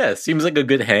 Yeah, seems like a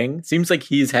good hang. Seems like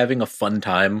he's having a fun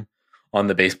time on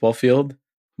the baseball field.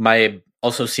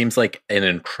 Also seems like an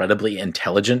incredibly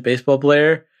intelligent baseball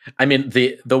player. I mean,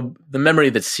 the memory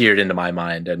that's seared into my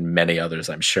mind and many others,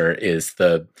 I'm sure, is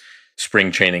the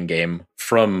spring training game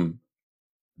from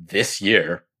this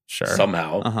year. Sure.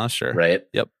 Somehow. Sure. Right?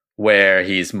 Yep. Where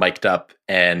he's mic'd up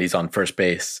and he's on first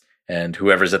base and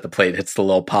whoever's at the plate hits the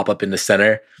little pop-up in the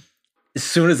center. As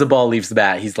soon as the ball leaves the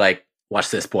bat, he's like, watch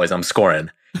this, boys, I'm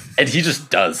scoring. And he just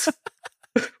does.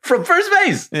 From first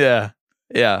base. Yeah.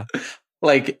 Yeah.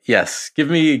 Like, yes, give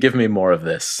me more of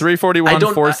this. 341,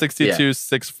 462,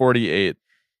 648.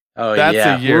 Oh,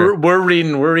 that's a year. We're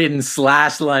reading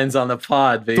slash lines on the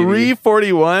pod, baby.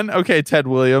 341. Okay, Ted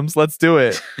Williams, let's do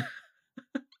it.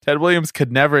 Ted Williams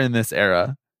could never in this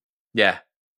era. Yeah,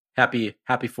 happy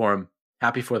for him.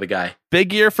 Happy for the guy.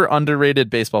 Big year for underrated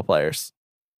baseball players.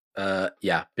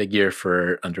 Yeah, big year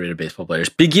for underrated baseball players.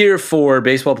 Big year for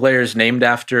baseball players named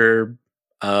after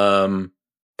pop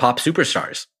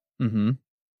superstars. Mm-hmm.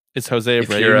 Is Jose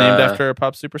Abreu named after a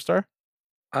pop superstar?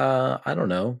 I don't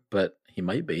know, but he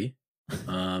might be.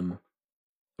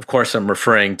 Of course, I'm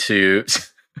referring to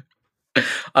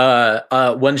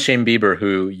one Shane Bieber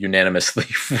who unanimously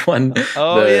won the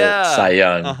Cy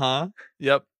Young.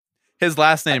 Yep. His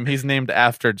last name, he's named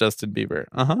after Justin Bieber.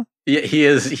 Yeah, he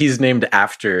is. He's named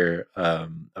after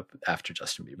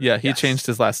Justin Bieber. Yeah, he changed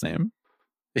his last name.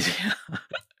 Yeah.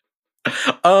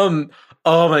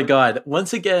 Oh my god.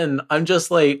 Once again, I'm just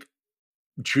like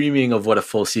dreaming of what a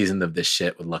full season of this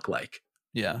shit would look like.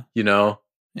 Yeah. You know?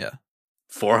 Yeah.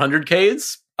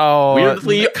 400Ks? Oh,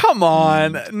 weirdly. Come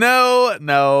on.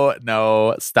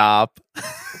 No. Stop.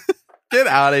 Get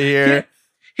out of here.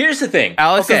 Here's the thing.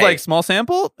 Alex is like, small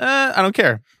sample? I don't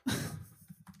care.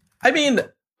 I mean,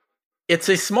 it's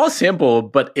a small sample,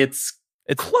 but it's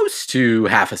close to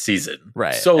half a season.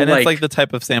 Right. So and it's like the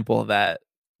type of sample that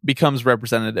becomes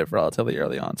representative relatively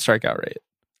early on. Strikeout rate.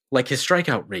 Like his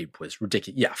strikeout rate was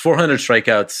ridiculous. Yeah, 400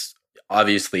 strikeouts,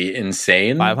 obviously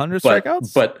insane. 500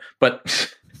 strikeouts?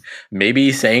 But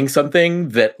maybe saying something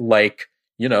that, like,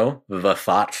 you know, the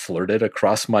thought flirted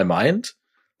across my mind.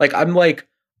 Like, I'm like,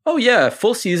 oh yeah,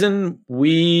 full season,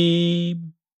 we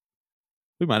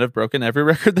might have broken every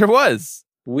record there was.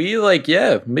 We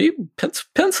maybe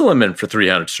pencil him in for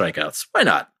 300 strikeouts. Why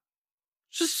not?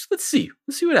 Just let's see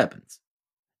what happens.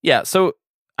 Yeah, so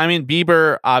I mean,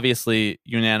 Bieber obviously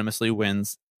unanimously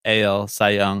wins AL Cy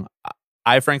Young.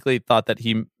 I frankly thought that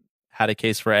he had a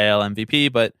case for AL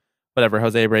MVP, but whatever.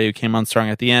 Jose Abreu came on strong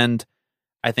at the end.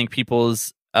 I think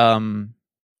people's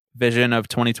vision of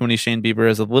 2020 Shane Bieber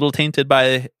is a little tainted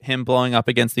by him blowing up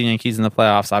against the Yankees in the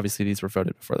playoffs. Obviously, these were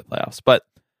voted before the playoffs, but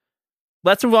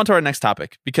let's move on to our next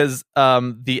topic because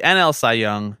the NL Cy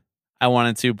Young, I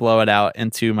wanted to blow it out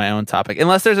into my own topic.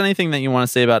 Unless there's anything that you want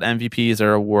to say about MVPs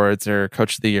or awards or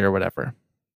Coach of the Year or whatever.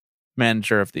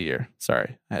 Manager of the Year.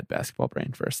 Sorry, I had basketball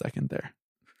brain for a second there.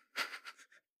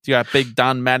 Do you got big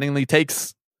Don Mattingly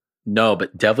takes? No,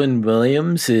 but Devin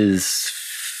Williams is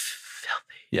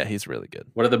filthy. Yeah, he's really good.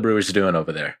 What are the Brewers doing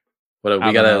over there? We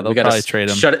probably gotta trade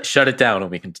him. Shut it down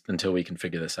until we can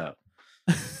figure this out.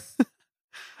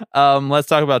 Let's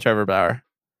talk about Trevor Bauer.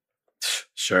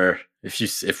 Sure,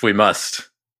 if we must.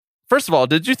 First of all,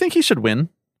 did you think he should win?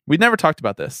 We never talked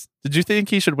about this. Did you think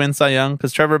he should win Cy Young?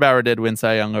 Because Trevor Bauer did win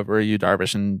Cy Young over Yu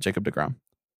Darvish and Jacob deGrom.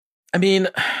 I mean,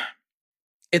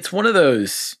 it's one of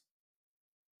those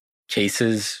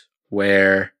cases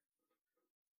where,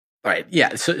 all right,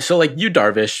 yeah. So like Yu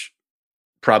Darvish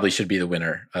probably should be the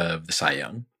winner of the Cy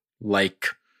Young. Like,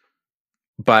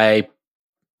 by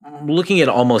looking at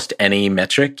almost any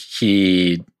metric,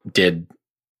 he did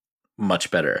much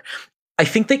better. I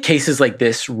think that cases like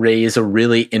this raise a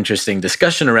really interesting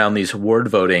discussion around these award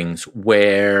votings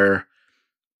where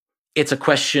it's a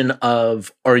question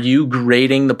of, are you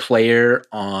grading the player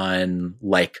on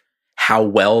like how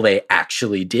well they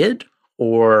actually did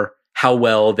or how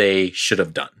well they should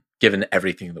have done, given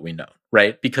everything that we know,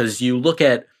 right? Because you look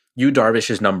at Yu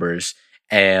Darvish's numbers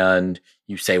and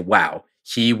you say, wow,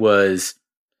 he was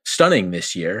stunning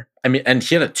this year. I mean, and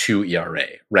he had a 2 ERA,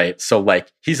 right? So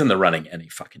like he's in the running any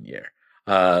fucking year.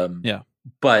 Yeah.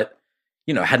 But,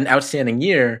 you know, had an outstanding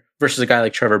year versus a guy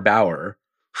like Trevor Bauer,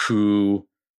 who,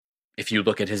 if you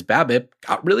look at his BABIP,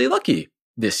 got really lucky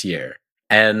this year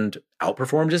and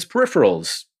outperformed his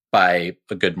peripherals by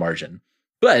a good margin.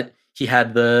 But he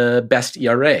had the best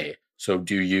ERA. So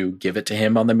do you give it to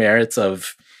him on the merits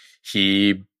of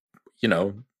he, you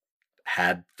know,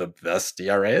 had the best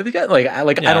ERA? I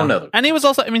don't know. And he was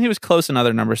also, I mean, he was close in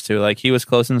other numbers too. Like he was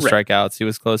close in strikeouts. He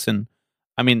was close in,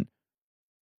 I mean,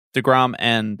 deGrom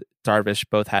and Darvish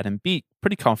both had him beat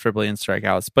pretty comfortably in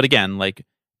strikeouts. But again, like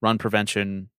run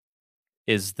prevention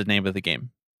is the name of the game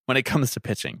when it comes to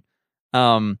pitching.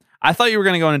 I thought you were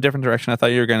going to go in a different direction. I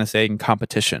thought you were going to say in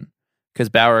competition because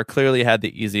Bauer clearly had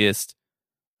the easiest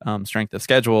strength of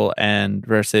schedule and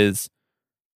versus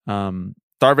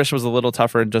Darvish was a little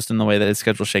tougher just in the way that his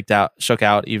schedule shook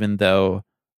out, even though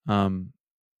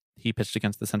he pitched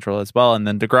against the Central as well. And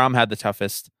then deGrom had the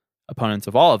toughest opponents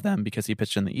of all of them because he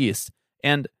pitched in the East.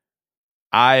 And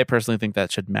I personally think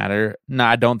that should matter. No,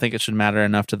 I don't think it should matter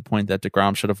enough to the point that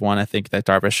deGrom should have won. I think that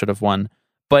Darvish should have won.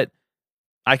 But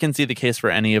I can see the case for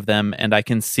any of them, and I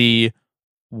can see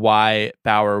why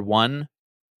Bauer won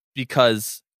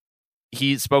because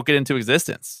he spoke it into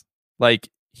existence. Like,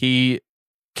 he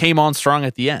came on strong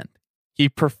at the end. He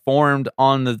performed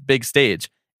on the big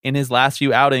stage. In his last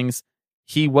few outings,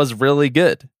 he was really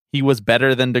good. He was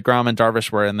better than deGrom and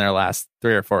Darvish were in their last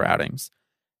 3 or 4 outings.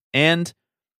 And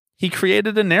he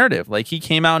created a narrative. Like, he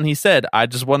came out and he said, I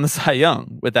just won the Cy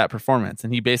Young with that performance.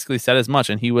 And he basically said as much.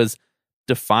 And he was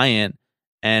defiant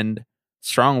and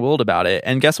strong-willed about it.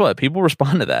 And guess what? People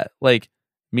respond to that. Like,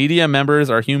 media members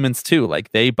are humans too.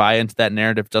 Like, they buy into that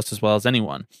narrative just as well as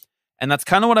anyone. And that's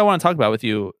kind of what I want to talk about with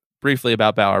you briefly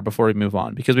about Bauer before we move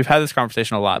on, because we've had this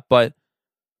conversation a lot, but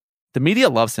the media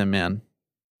loves him, man.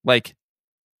 Like,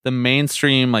 the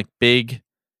mainstream, like, big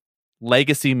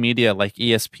legacy media like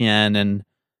ESPN and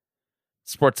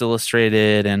Sports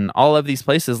Illustrated and all of these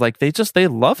places, like they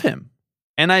love him.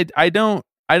 And I don't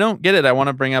get it. I want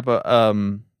to bring up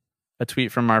a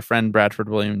tweet from our friend Bradford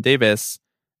William Davis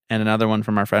and another one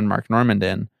from our friend Mark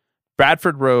Normandin.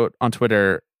 Bradford wrote on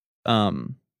Twitter,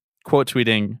 quote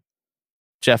tweeting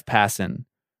Jeff Passan,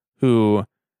 who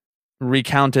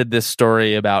recounted this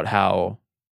story about how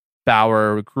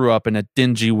Bauer grew up in a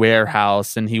dingy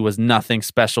warehouse and he was nothing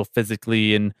special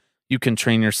physically and you can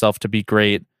train yourself to be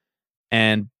great.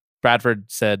 And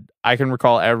Bradford said, I can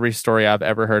recall every story I've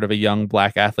ever heard of a young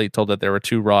black athlete told that they were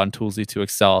too raw and toolsy to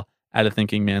excel at a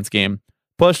thinking man's game,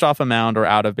 pushed off a mound or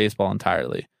out of baseball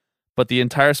entirely. But the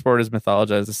entire sport is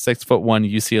mythologized as a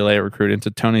 6'1" UCLA recruit into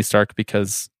Tony Stark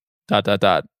because ...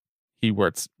 he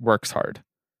works hard.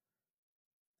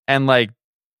 And like,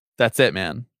 that's it,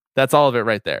 man. That's all of it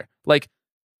right there. Like,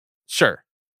 sure,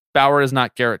 Bauer is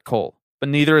not Garrett Cole, but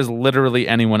neither is literally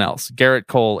anyone else. Garrett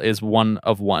Cole is one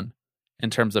of one in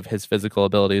terms of his physical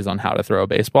abilities on how to throw a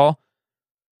baseball.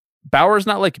 Bauer's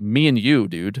not like me and you,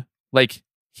 dude. Like,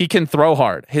 he can throw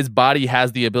hard. His body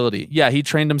has the ability. Yeah, he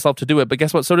trained himself to do it, but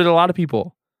guess what? So did a lot of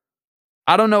people.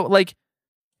 I don't know, like,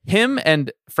 him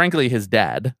and, frankly, his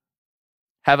dad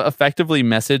have effectively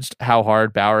messaged how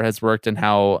hard Bauer has worked and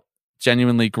how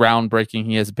genuinely groundbreaking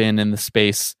he has been in the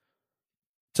space,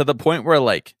 to the point where,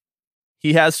 like,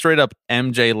 he has straight up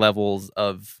MJ levels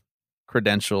of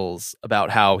credentials about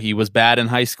how he was bad in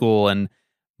high school and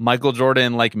Michael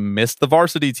Jordan like missed the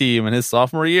varsity team in his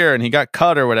sophomore year and he got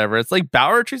cut or whatever. It's like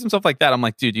Bauer treats himself like that. I'm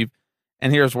like, dude,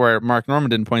 and here's where Mark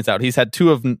Normandin points out he's had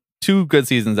two good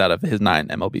seasons out of his 9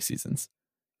 MLB seasons.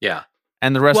 Yeah.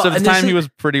 And the rest of the time he was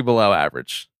pretty below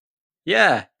average.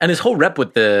 Yeah. And his whole rep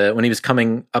with when he was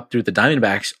coming up through the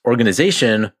Diamondbacks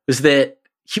organization was that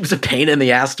he was a pain in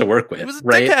the ass to work with. He was a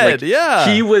dickhead, like,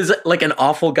 yeah. He was like an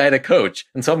awful guy to coach.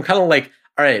 And so I'm kind of like,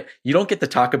 all right, you don't get to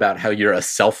talk about how you're a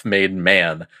self-made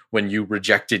man when you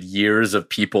rejected years of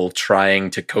people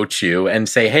trying to coach you and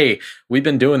say, hey, we've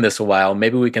been doing this a while.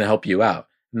 Maybe we can help you out.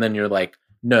 And then you're like,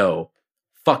 no,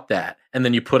 fuck that. And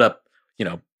then you put up,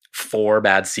 4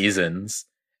 bad seasons.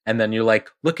 And then you're like,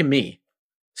 look at me.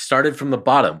 Started from the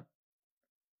bottom.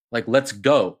 Like, let's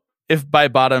go. If by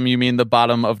bottom you mean the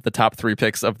bottom of the top 3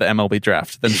 picks of the MLB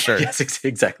draft, then sure. Yes,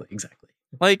 exactly.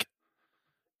 Like,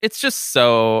 it's just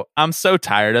I'm so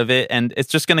tired of it, and it's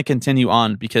just going to continue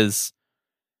on because,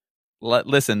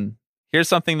 listen, here's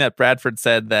something that Bradford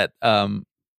said that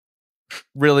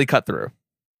really cut through.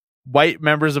 White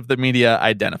members of the media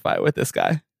identify with this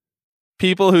guy.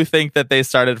 People who think that they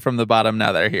started from the bottom,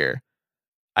 now they're here,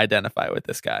 identify with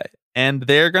this guy. And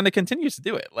they're going to continue to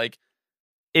do it. Like,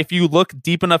 if you look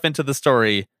deep enough into the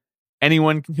story,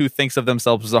 anyone who thinks of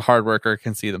themselves as a hard worker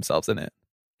can see themselves in it.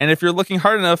 And if you're looking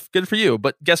hard enough, good for you.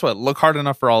 But guess what? Look hard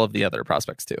enough for all of the other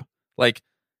prospects too. Like,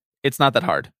 it's not that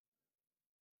hard.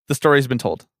 The story's been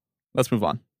told. Let's move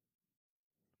on.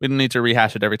 We don't need to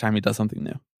rehash it every time he does something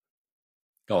new.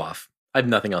 Go off. I have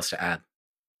nothing else to add.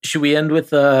 Should we end with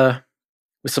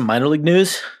some minor league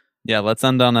news? Yeah, let's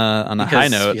end on a high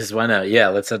note. Because why not? Yeah,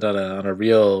 let's end on a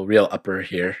real upper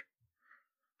here.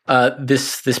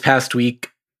 This past week,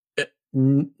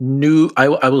 I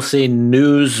will say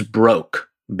news broke,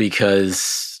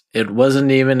 because it wasn't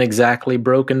even exactly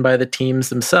broken by the teams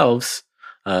themselves,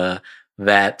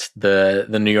 that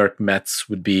the New York Mets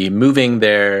would be moving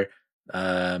their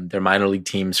minor league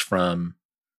teams from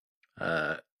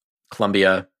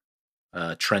Columbia,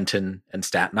 Trenton, and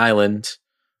Staten Island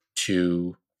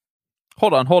to...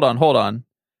 Hold on.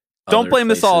 Don't blame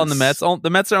this all on the Mets. The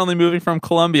Mets are only moving from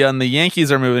Columbia, and the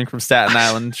Yankees are moving from Staten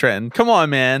Island and Trenton. Come on,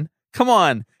 man. Come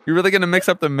on. You're really going to mix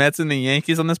up the Mets and the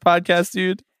Yankees on this podcast,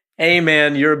 dude? Hey,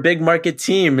 man, you're a big market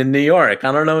team in New York.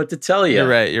 I don't know what to tell you.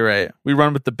 You're right. We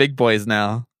run with the big boys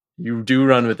now. You do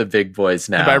run with the big boys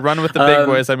now. And by run with the big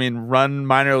boys, I mean run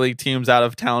minor league teams out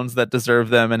of towns that deserve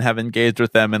them and have engaged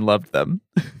with them and loved them.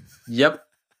 Yep.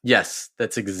 Yes,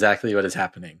 that's exactly what is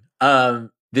happening.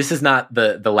 This is not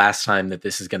the last time that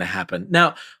this is going to happen.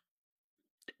 Now,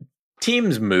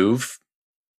 teams move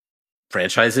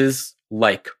franchises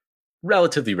like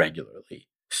relatively regularly.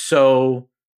 So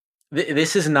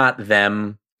this is not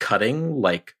them cutting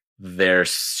like their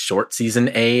short season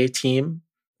A team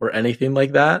or anything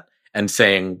like that and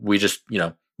saying, we just,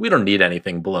 we don't need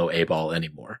anything below A ball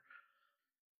anymore.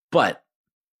 But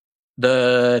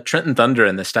the Trenton Thunder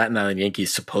and the Staten Island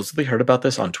Yankees supposedly heard about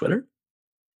this on Twitter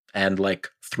and like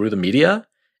through the media.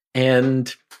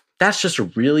 And that's just a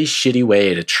really shitty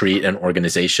way to treat an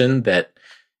organization that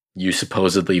you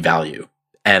supposedly value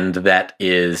and that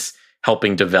is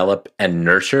helping develop and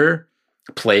nurture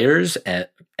players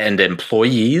and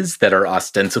employees that are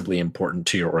ostensibly important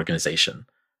to your organization.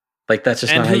 Like, that's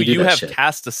just and not how who you do you that have shit.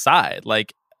 cast aside,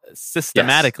 like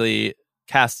systematically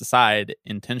cast aside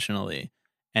intentionally,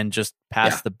 and just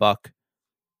pass the buck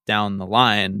down the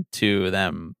line to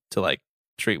them to like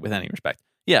treat with any respect.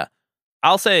 Yeah,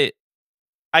 I'll say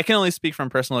I can only speak from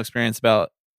personal experience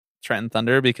about Trenton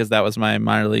Thunder because that was my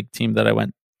minor league team that I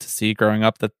went to see growing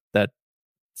up. That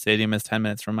stadium is 10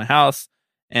 minutes from my house,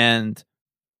 and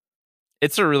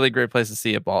it's a really great place to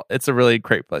see a ball. It's a really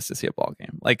great place to see a ball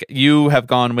game. Like, you have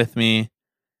gone with me,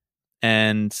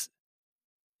 and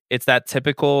it's that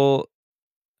typical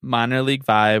minor league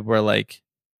vibe where like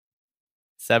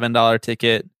 $7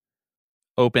 ticket,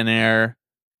 open air,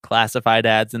 classified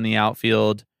ads in the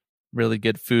outfield, really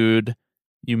good food.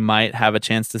 You might have a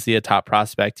chance to see a top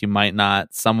prospect. You might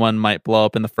not. Someone might blow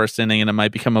up in the first inning and it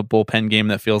might become a bullpen game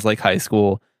that feels like high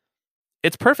school.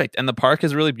 It's perfect. And the park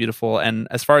is really beautiful. And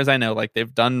as far as I know, like,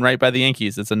 they've done right by the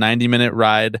Yankees. It's a 90-minute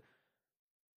ride.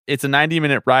 It's a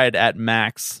 90-minute ride at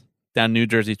max down New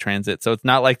Jersey Transit. So it's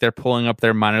not like they're pulling up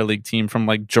their minor league team from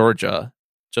like Georgia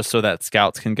just so that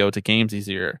scouts can go to games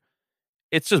easier.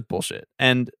 It's just bullshit.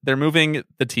 And they're moving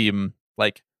the team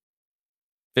like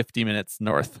 50 minutes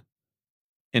north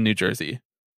in New Jersey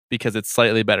because it's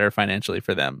slightly better financially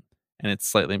for them and it's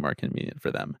slightly more convenient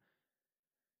for them.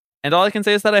 And all I can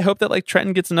say is that I hope that like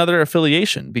Trenton gets another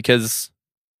affiliation, because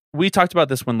we talked about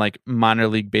this when like minor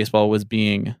league baseball was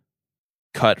being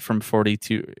cut from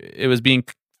 42. It was being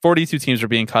 42 teams were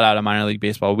being cut out of minor league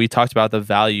baseball. We talked about the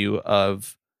value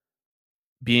of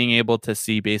being able to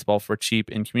see baseball for cheap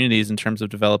in communities in terms of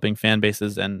developing fan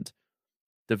bases and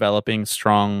developing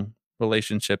strong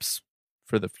relationships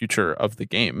for the future of the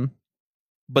game.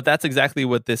 But that's exactly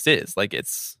what this is. Like,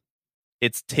 it's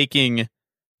taking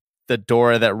the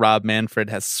door that Rob Manfred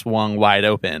has swung wide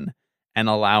open and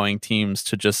allowing teams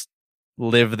to just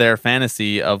live their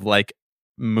fantasy of like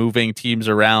moving teams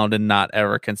around and not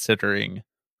ever considering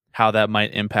how that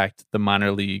might impact the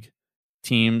minor league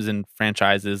teams and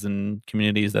franchises and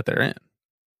communities that they're in.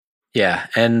 Yeah,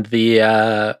 and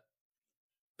the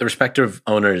respective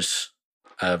owners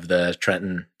of the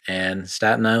Trenton and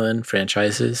Staten Island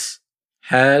franchises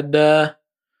had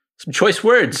some choice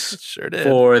words Sure did.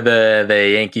 for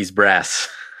the Yankees brass.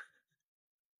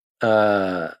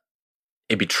 A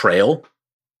betrayal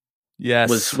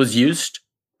Yes. was used.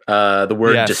 The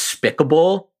word Yes.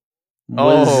 despicable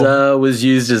was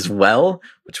used as well,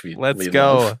 which we Let's we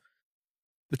go. love.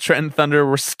 The Trenton Thunder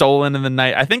were stolen in the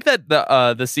night. I think that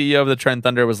the CEO of the Trenton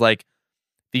Thunder was like,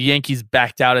 the Yankees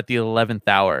backed out at the 11th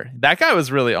hour. That guy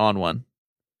was really on one.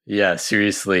 Yeah,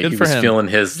 seriously. Good He for was him. feeling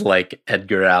his like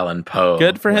Edgar Allan Poe.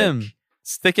 Good for like, him.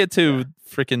 Stick it to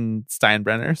freaking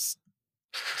Steinbrenners.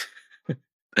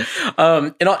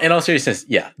 In all seriousness,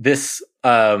 yeah, this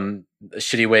a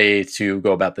shitty way to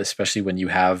go about this, especially when you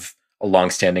have a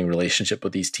long-standing relationship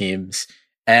with these teams.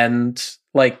 And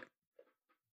like,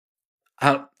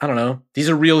 I don't know, these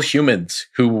are real humans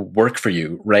who work for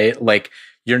you, right? Like,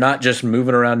 you're not just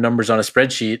moving around numbers on a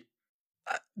spreadsheet.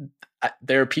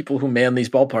 There are people who man these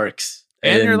ballparks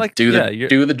And you're like, do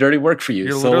the dirty work for you.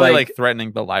 You're So literally like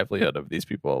threatening the livelihood of these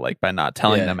people, like by not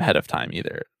telling Yeah. them ahead of time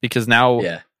either. Because now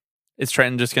yeah, is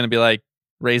Trenton just going to be like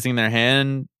raising their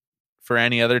hand for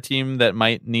any other team that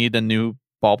might need a new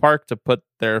ballpark to put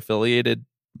their affiliated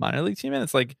minor league team in?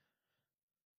 It's like,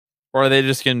 or are they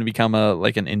just going to become an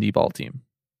indie ball team,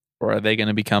 or are they going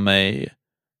to become a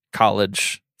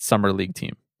college summer league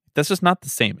team? That's just not the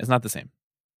same. It's not the same,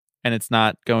 and it's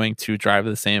not going to drive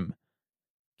the same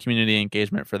community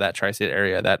engagement for that tri-state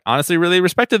area that honestly really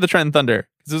respected the Trenton Thunder,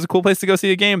 because it was a cool place to go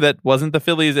see a game that wasn't the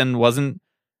Phillies and wasn't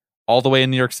all the way in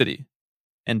New York City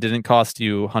and didn't cost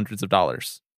you hundreds of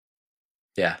dollars.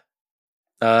 yeah.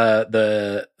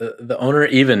 The owner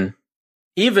even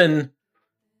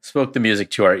spoke the music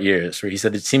to our ears, where he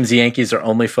said, "It seems the Yankees are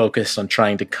only focused on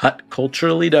trying to cut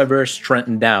culturally diverse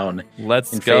Trenton down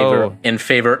Let's in go.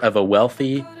 favor of a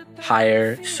wealthy,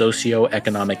 higher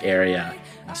socioeconomic area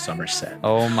in Somerset."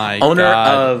 Oh my Owner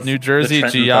God. of New Jersey the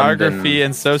Trenton geography Thunder.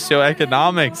 and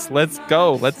socioeconomics. Let's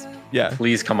go. Yeah.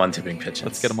 Please come on Tipping Pitches.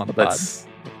 Let's get him on the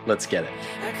Let's get it.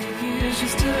 I could use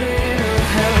just a little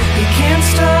help. You can't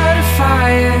start a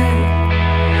fire.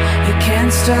 You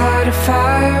can't start a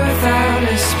fire without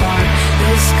a spark.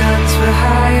 This gun's for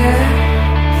hire.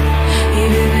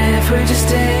 Even if we're just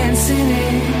dancing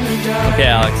in the dark. Okay,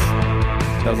 Alex.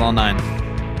 That was all 9.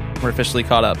 We're officially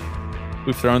caught up.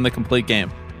 We've thrown the complete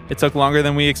game. It took longer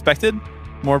than we expected.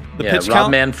 More the pitch Rob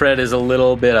count. Manfred is a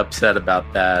little bit upset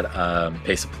about that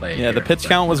pace of play. Yeah, the here, pitch but,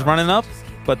 count was running up,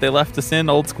 but they left us in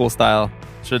old school style.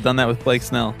 Should have done that with Blake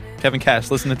Snell. Kevin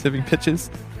Cash, listen to Tipping Pitches.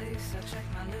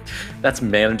 That's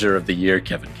manager of the year,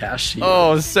 Kevin Cash.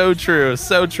 Oh, so true.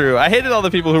 So true. I hated all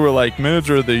the people who were like,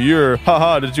 manager of the year.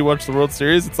 Haha, did you watch the World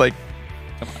Series? It's like,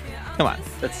 come on.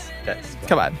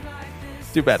 Come on.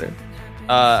 Do better.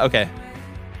 Okay.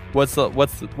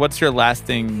 What's your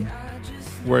lasting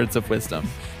words of wisdom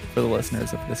for the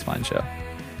listeners of this fine show?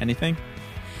 Anything?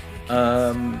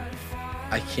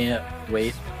 I can't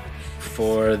wait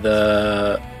for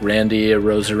the Randy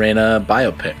Arozarena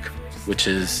biopic, which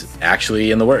is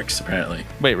actually in the works, apparently.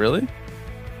 Wait, really?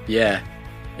 Yeah.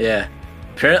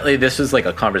 Apparently this was like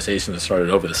a conversation that started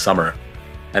over the summer,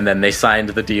 and then they signed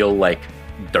the deal like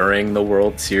during the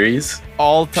World Series.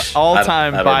 All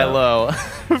time buy low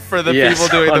for the people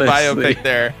doing honestly. The biopic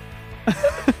there.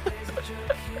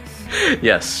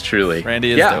 Yes, truly.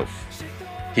 Randy is dope.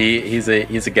 He's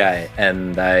a guy,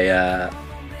 and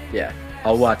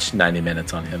I'll watch 90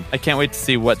 minutes on him. I can't wait to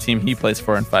see what team he plays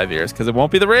for in 5 years, because it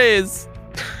won't be the Rays.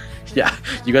 Yeah,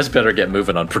 you guys better get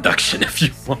moving on production if you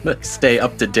want to stay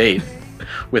up to date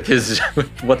with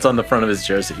what's on the front of his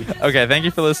jersey. Okay, thank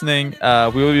you for listening.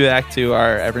 We will be back to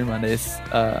our every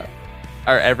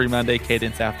Monday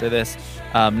cadence after this.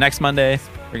 Next Monday,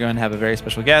 we're going to have a very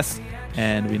special guest,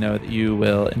 and we know that you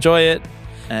will enjoy it.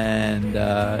 And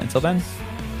until then,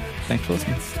 thanks for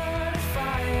listening.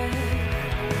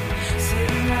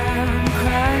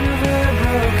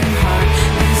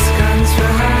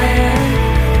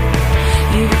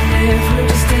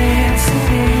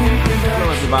 Hello,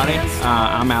 everybody.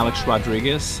 I'm Alex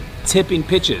Rodriguez. Tipping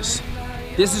Pitches.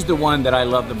 This is the one that I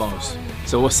love the most.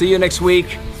 So we'll see you next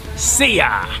week. See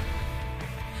ya!